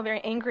was also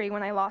very angry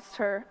when I lost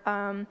her.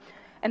 And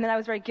then I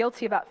was very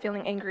guilty about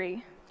feeling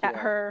angry at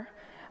her.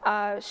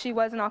 She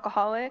was an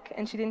alcoholic,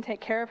 and she didn't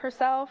take care of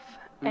herself.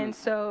 And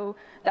so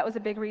that was a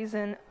big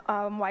reason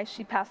why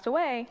she passed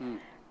away.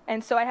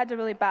 And so I had to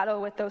really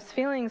battle with those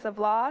feelings of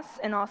loss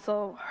and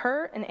also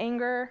hurt and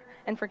anger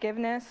and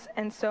forgiveness.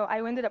 And so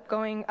I ended up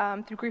going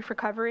through grief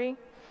recovery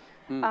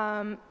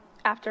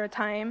after a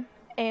time.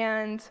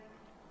 And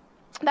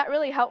that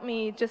really helped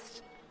me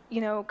just,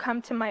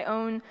 come to my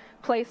own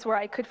place where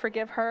I could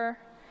forgive her,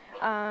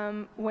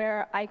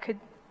 where I could,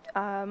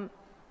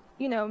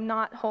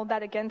 not hold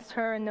that against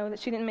her and know that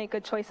she didn't make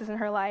good choices in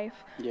her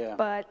life,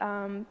 but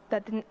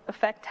that didn't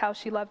affect how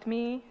she loved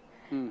me.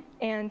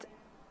 And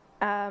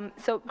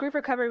so grief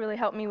recovery really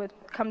helped me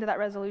come to that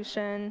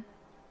resolution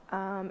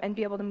and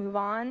be able to move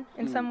on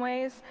in some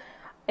ways.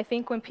 I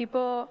think when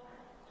people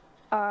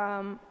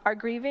are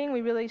grieving,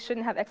 we really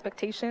shouldn't have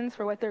expectations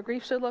for what their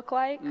grief should look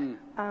like.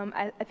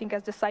 I think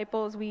as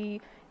disciples,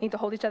 we need to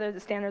hold each other to the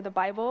standard of the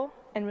Bible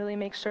and really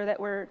make sure that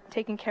we're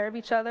taking care of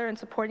each other and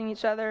supporting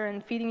each other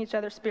and feeding each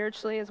other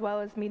spiritually as well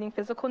as meeting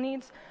physical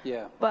needs.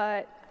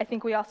 But I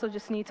think we also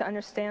just need to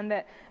understand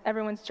that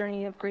everyone's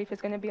journey of grief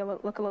is going to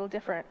look a little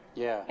different.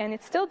 And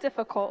it's still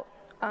difficult.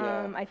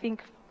 I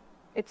think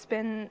it's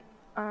been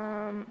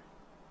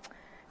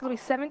it'll be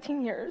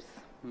 17 years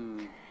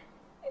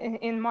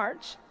in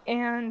March,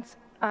 and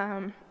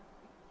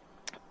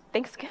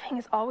Thanksgiving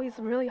is always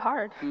really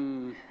hard.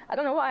 I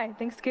don't know why.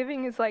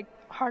 Thanksgiving is like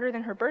harder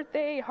than her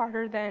birthday,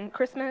 harder than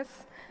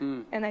Christmas,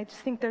 and I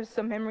just think there's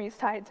some memories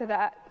tied to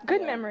that.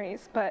 Good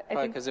memories, but I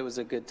think because it was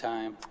a good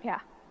time.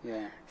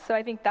 So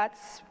I think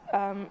that's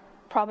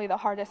probably the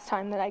hardest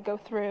time that I go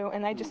through,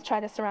 and I just try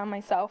to surround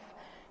myself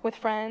with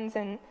friends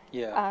and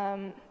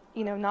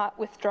not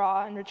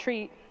withdraw and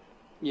retreat.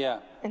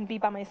 And be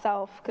by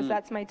myself, because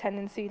that's my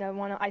tendency to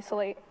want to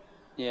isolate.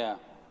 Wow.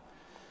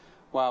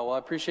 Well, I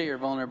appreciate your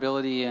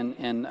vulnerability,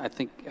 and I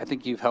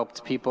think you've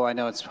helped people. I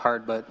know it's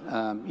hard, but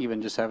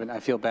even just I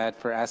feel bad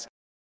for asking.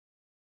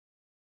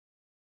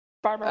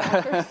 Barbara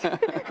Walters.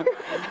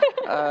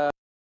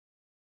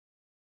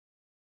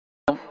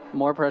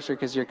 More pressure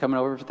because you're coming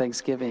over for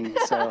Thanksgiving,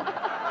 so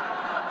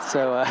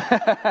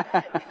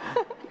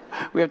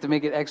we have to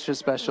make it extra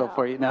special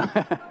for you now.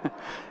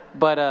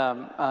 But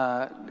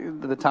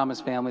the Thomas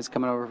family's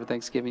coming over for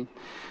Thanksgiving.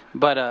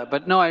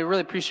 But no, I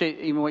really appreciate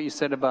even what you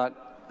said about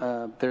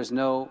there's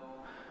not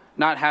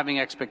having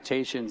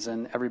expectations,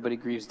 and everybody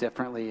grieves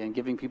differently, and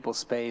giving people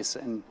space,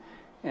 and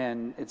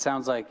it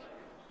sounds like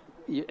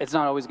it's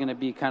not always going to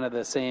be kind of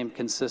the same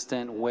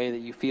consistent way that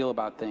you feel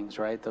about things,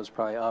 right? Those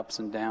probably ups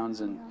and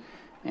downs,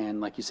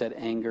 and like you said,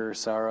 anger,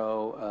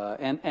 sorrow,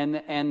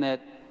 and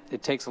that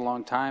it takes a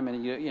long time,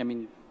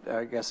 and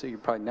I guess you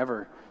probably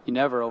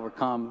never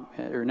overcome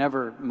or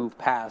never move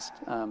past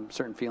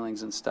certain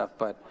feelings and stuff,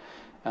 but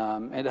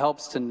it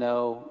helps to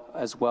know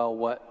as well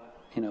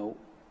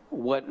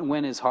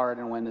when is hard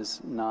and when is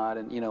not,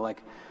 and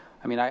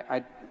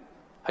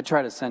I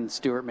try to send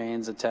Stuart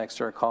Maines a text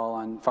or a call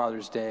on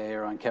Father's Day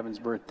or on Kevin's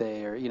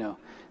birthday, or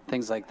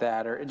things like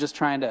that, or just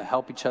trying to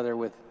help each other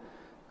with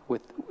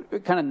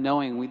kind of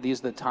knowing these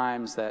are the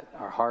times that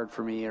are hard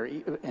for me,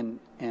 and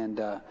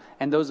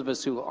those of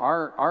us who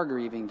are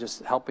grieving,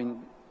 just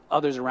helping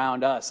others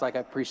around us. Like, I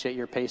appreciate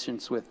your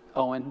patience with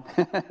Owen,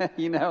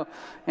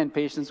 and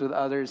patience with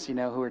others,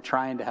 who are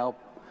trying to help,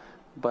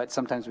 but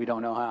sometimes we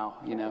don't know how,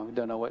 we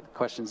don't know what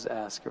questions to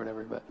ask or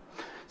whatever. But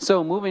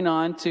so moving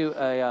on to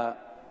a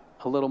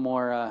little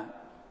more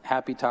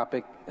happy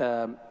topic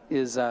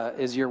is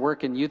your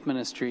work in youth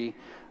ministry.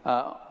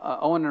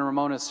 Owen and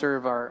Ramona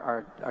serve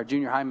our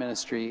junior high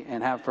ministry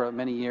and have for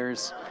many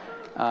years.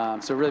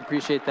 So really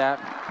appreciate that.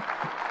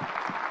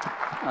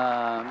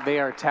 They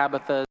are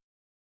Tabitha.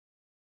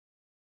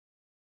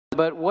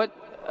 But what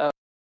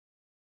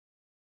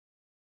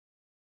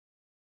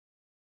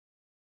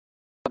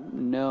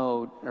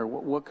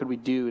what could we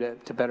do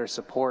to better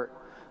support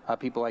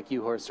people like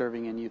you who are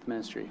serving in youth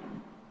ministry?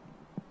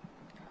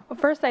 Well,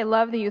 first, I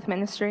love the youth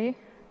ministry.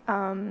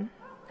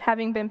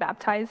 Having been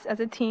baptized as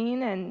a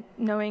teen and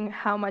knowing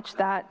how much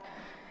that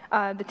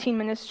the teen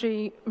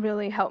ministry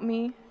really helped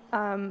me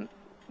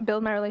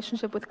build my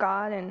relationship with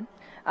God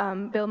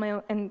and build my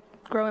own, and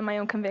grow in my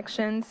own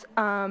convictions,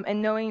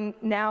 and knowing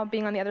now,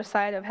 being on the other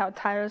side of how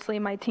tirelessly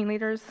my teen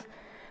leaders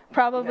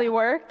probably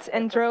worked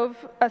and drove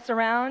us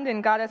around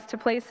and got us to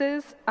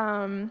places.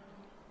 And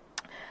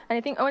I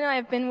think Owen and I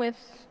have been with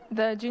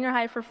the junior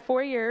high for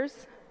 4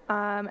 years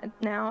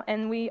now,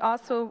 and we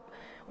also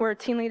were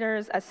teen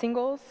leaders as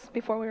singles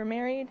before we were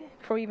married,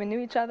 before we even knew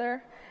each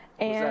other.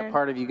 And was that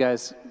part of you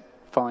guys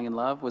falling in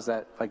love? Was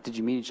that, did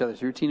you meet each other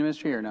through teen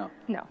ministry or no?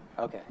 No.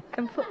 Okay.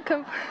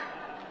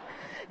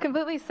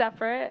 Completely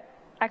separate.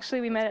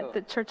 Actually, we met at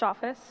the church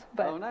office,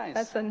 but Oh, nice.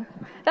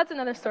 that's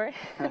another story.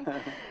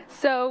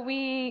 So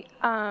we,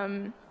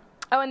 and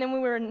then we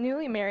were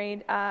newly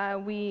married.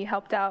 We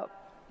helped out.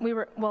 We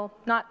were, well,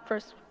 not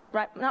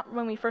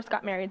when we first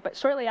got married, but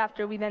shortly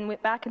after, we then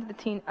went back into the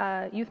teen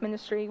youth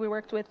ministry. We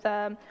worked with,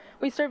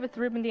 we served with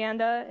Ruben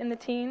Deanda in the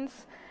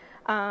teens,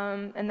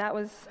 and that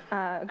was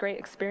a great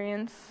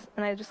experience.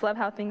 And I just love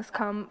how things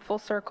come full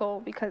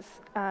circle, because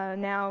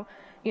now,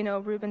 you know,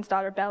 Ruben's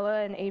daughter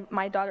Bella and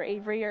my daughter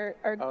Avery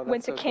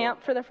went to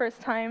camp for the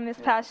first time this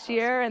past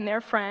year, and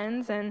they're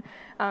friends, and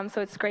so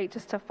it's great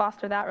just to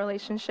foster that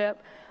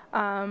relationship.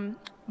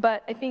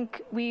 But I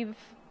think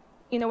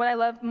you know, what I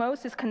love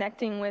most is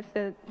connecting with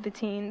the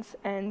teens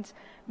and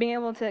being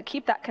able to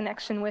keep that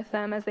connection with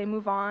them as they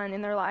move on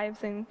in their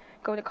lives and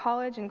go to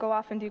college and go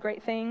off and do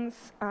great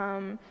things.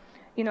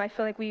 You know, I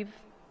feel like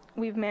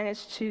we've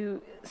managed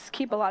to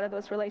keep a lot of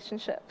those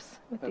relationships.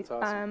 That's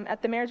awesome.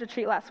 At the marriage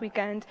retreat last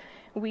weekend,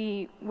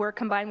 we were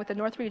combined with the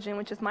North region,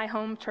 which is my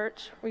home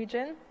church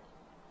region.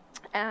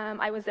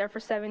 I was there for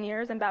 7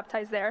 years and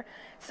baptized there.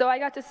 So I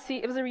got to see,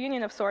 it was a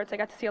reunion of sorts. I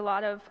got to see a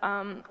lot of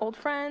old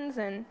friends,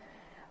 and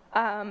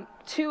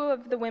two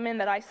of the women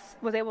that I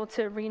was able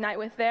to reunite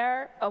with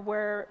there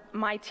were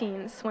my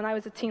teens when I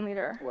was a teen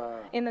leader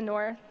in the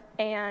North.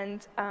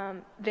 And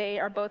they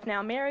are both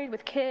now married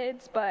with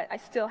kids, but I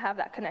still have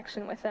that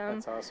connection with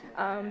them. That's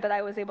awesome. That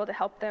I was able to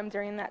help them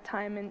during that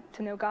time and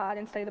to know God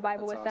and study the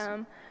Bible with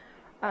them.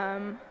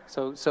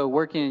 So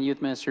working in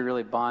youth ministry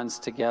really bonds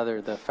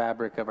together the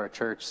fabric of our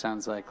church.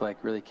 Sounds like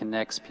really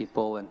connects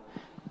people, and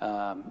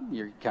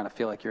you kind of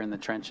feel like you're in the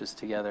trenches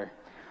together.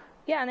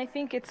 Yeah, and I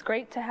think it's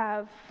great to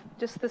have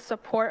just the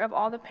support of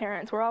all the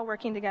parents. We're all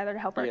working together to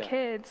help our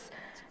kids.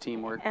 It's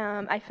teamwork.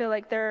 I feel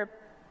like there are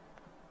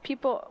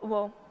people,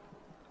 well,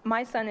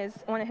 my son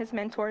one of his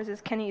mentors is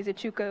Kenny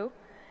Izuchukwu,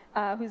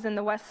 who's in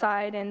the West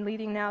Side and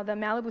leading now the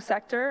Malibu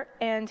sector,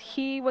 and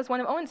he was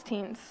one of Owen's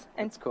teens,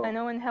 and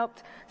Owen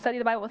helped study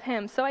the Bible with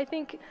him. So I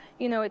think,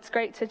 you know, it's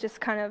great to just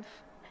kind of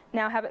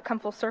now have it come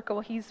full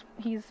circle. He's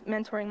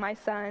mentoring my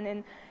son,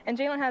 and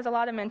Jalen has a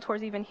lot of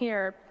mentors even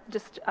here,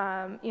 just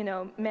you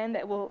know, men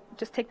that will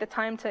just take the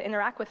time to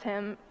interact with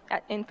him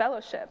in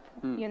fellowship,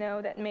 you know,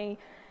 that may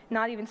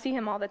not even see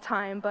him all the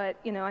time, but,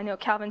 you know, I know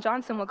Calvin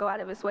Johnson will go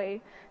out of his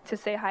way to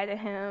say hi to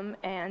him,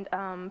 and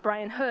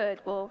Brian Hood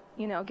will,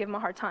 you know, give him a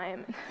hard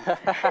time.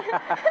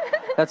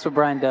 That's what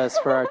Brian does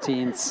for our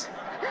teens.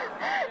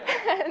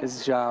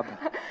 His job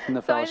in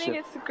the fellowship. So I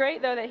think it's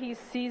great, though, that he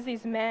sees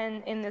these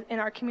men in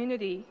our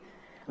community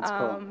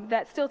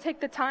that still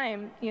take the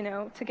time, you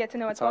know, to get to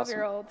know a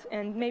 12-year-old,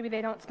 and maybe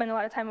they don't spend a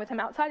lot of time with him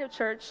outside of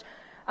church,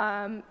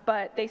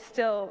 but they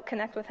still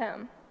connect with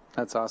him.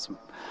 That's awesome.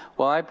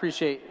 Well, I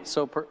appreciate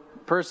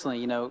personally,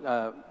 you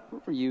know,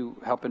 you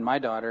helping my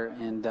daughter,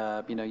 and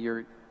you know,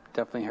 you're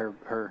definitely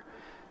her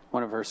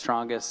one of her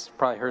strongest,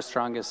 probably her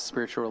strongest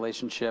spiritual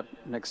relationship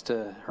next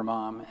to her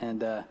mom,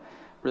 and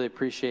really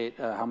appreciate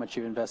how much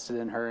you've invested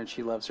in her, and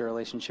she loves her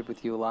relationship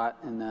with you a lot,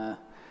 and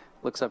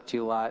looks up to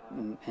you a lot,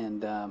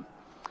 and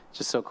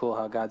just so cool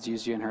how God's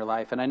used you in her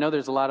life. And I know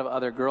there's a lot of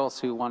other girls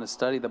who want to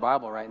study the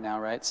Bible right now,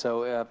 right?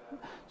 So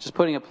just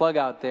putting a plug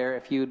out there,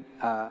 if you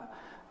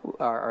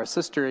are a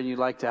sister and you'd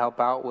like to help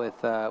out with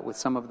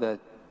some of the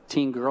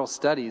teen girl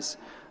studies,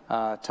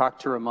 talk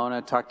to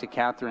Ramona, talk to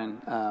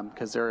Catherine,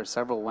 because there are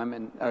several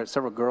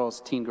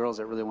teen girls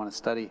that really want to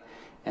study,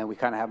 and we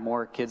kind of have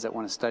more kids that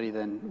want to study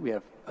than we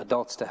have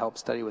adults to help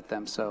study with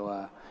them.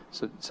 So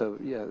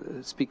yeah,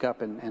 speak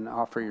up and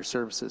offer your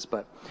services.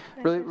 But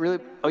really,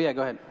 oh yeah,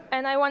 go ahead.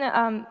 And I want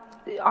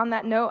to, on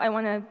that note, I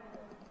want to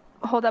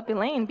hold up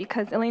Elaine,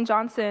 because Elaine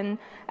Johnson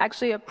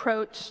actually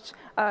approached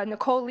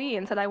Nicole Lee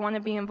and said, I want to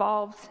be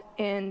involved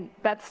in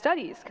Beth's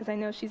studies, because I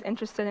know she's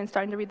interested in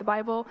starting to read the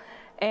Bible.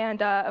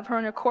 And of her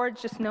own accord,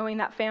 just knowing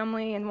that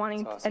family and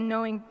wanting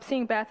and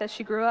seeing Beth as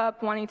she grew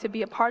up, wanting to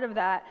be a part of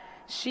that,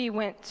 she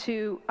went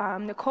to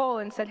Nicole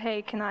and said,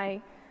 hey, can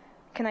I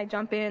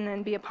jump in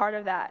and be a part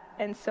of that?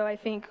 And so I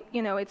think,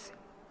 you know, it's,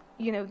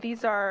 you know,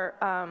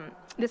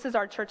 this is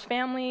our church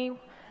family,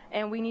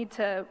 and we need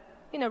to,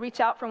 you know, reach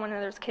out for one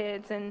another's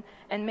kids and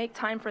make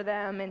time for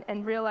them,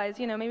 and realize,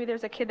 you know, maybe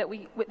there's a kid that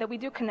we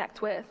do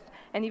connect with,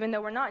 and even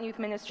though we're not in youth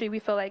ministry, we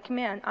feel like,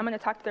 man, I'm going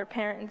to talk to their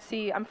parent and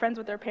see, I'm friends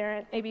with their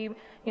parent, maybe,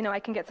 you know, I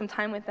can get some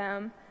time with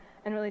them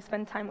and really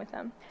spend time with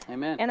them.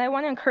 Amen. And I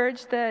want to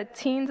encourage the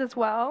teens as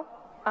well,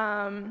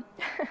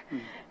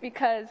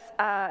 because,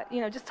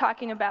 you know, just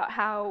talking about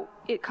how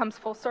it comes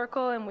full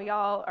circle and we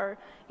all are,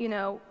 you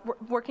know,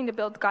 working to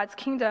build God's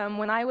kingdom.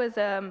 When I was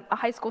a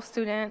high school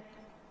student,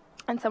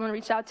 and someone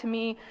reached out to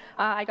me,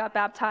 I got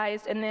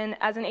baptized, and then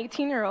as an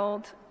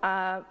 18-year-old,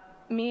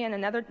 me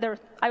and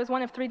I was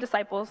one of 3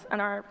 disciples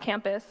on our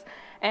campus,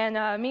 and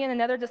me and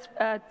another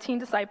teen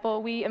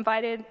disciple, we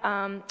invited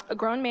a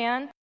grown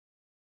man,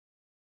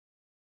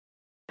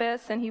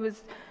 and he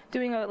was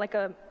doing kind of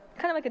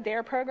like a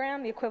DARE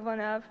program, the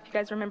equivalent of, if you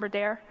guys remember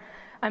DARE,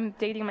 I'm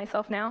dating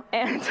myself now,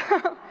 and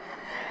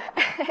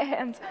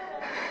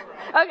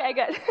okay,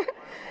 good.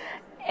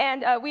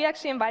 And we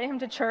actually invited him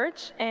to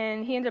church,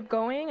 and he ended up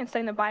going and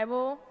studying the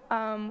Bible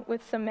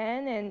with some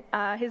men,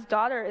 and his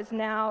daughter is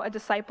now a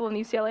disciple in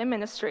the UCLA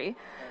ministry.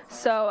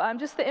 So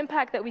just the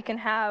impact that we can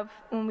have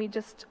when we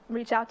just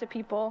reach out to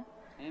people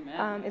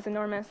is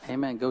enormous.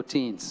 Amen. Go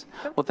Teens.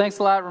 Well, thanks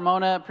a lot,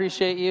 Ramona.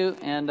 Appreciate you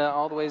and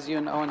all the ways you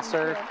and Owen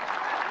serve.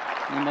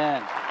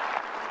 Amen.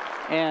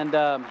 And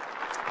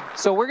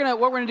so what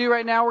we're gonna do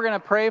right now, we're gonna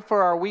pray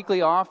for our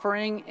weekly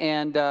offering,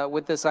 and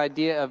with this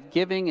idea of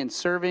giving and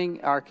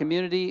serving our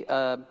community,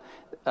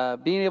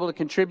 being able to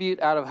contribute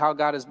out of how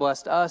God has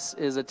blessed us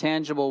is a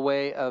tangible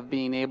way of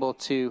being able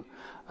to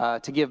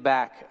give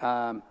back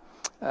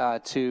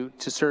to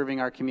serving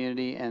our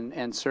community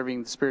and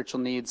serving the spiritual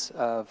needs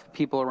of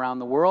people around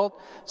the world.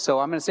 So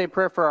I'm going to say a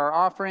prayer for our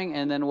offering,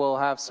 and then we'll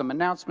have some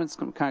announcements,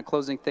 kind of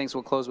closing things.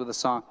 We'll close with a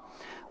song.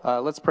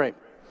 Let's pray.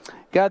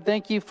 God,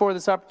 thank you for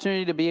this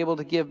opportunity to be able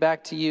to give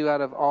back to you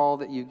out of all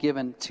that you've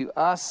given to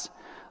us.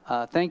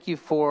 Thank you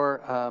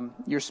for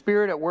your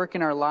Spirit at work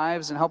in our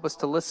lives, and help us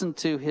to listen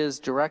to His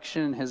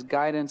direction and His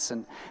guidance.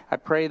 And I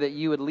pray that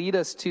you would lead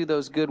us to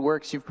those good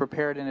works you've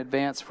prepared in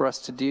advance for us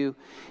to do,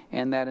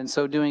 and that in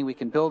so doing we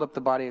can build up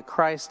the body of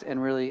Christ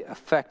and really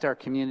affect our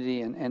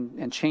community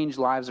and change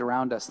lives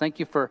around us. Thank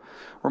you for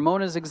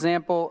Ramona's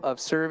example of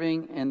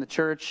serving in the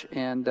church,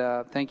 and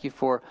thank you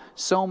for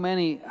so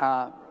many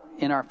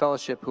in our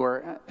fellowship who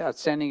are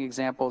outstanding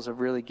examples of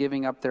really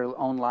giving up their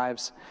own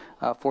lives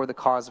for the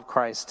cause of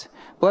Christ.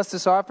 Bless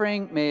this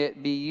offering. May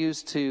it be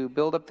used to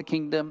build up the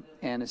kingdom.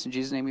 And it's in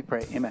Jesus' name we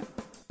pray. Amen.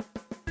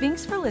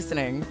 Thanks for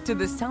listening to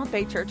the South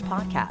Bay Church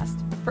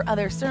podcast. For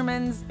other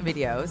sermons,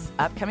 videos,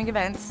 upcoming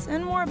events,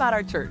 and more about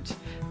our church,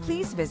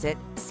 please visit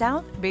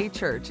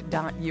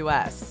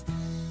southbaychurch.us.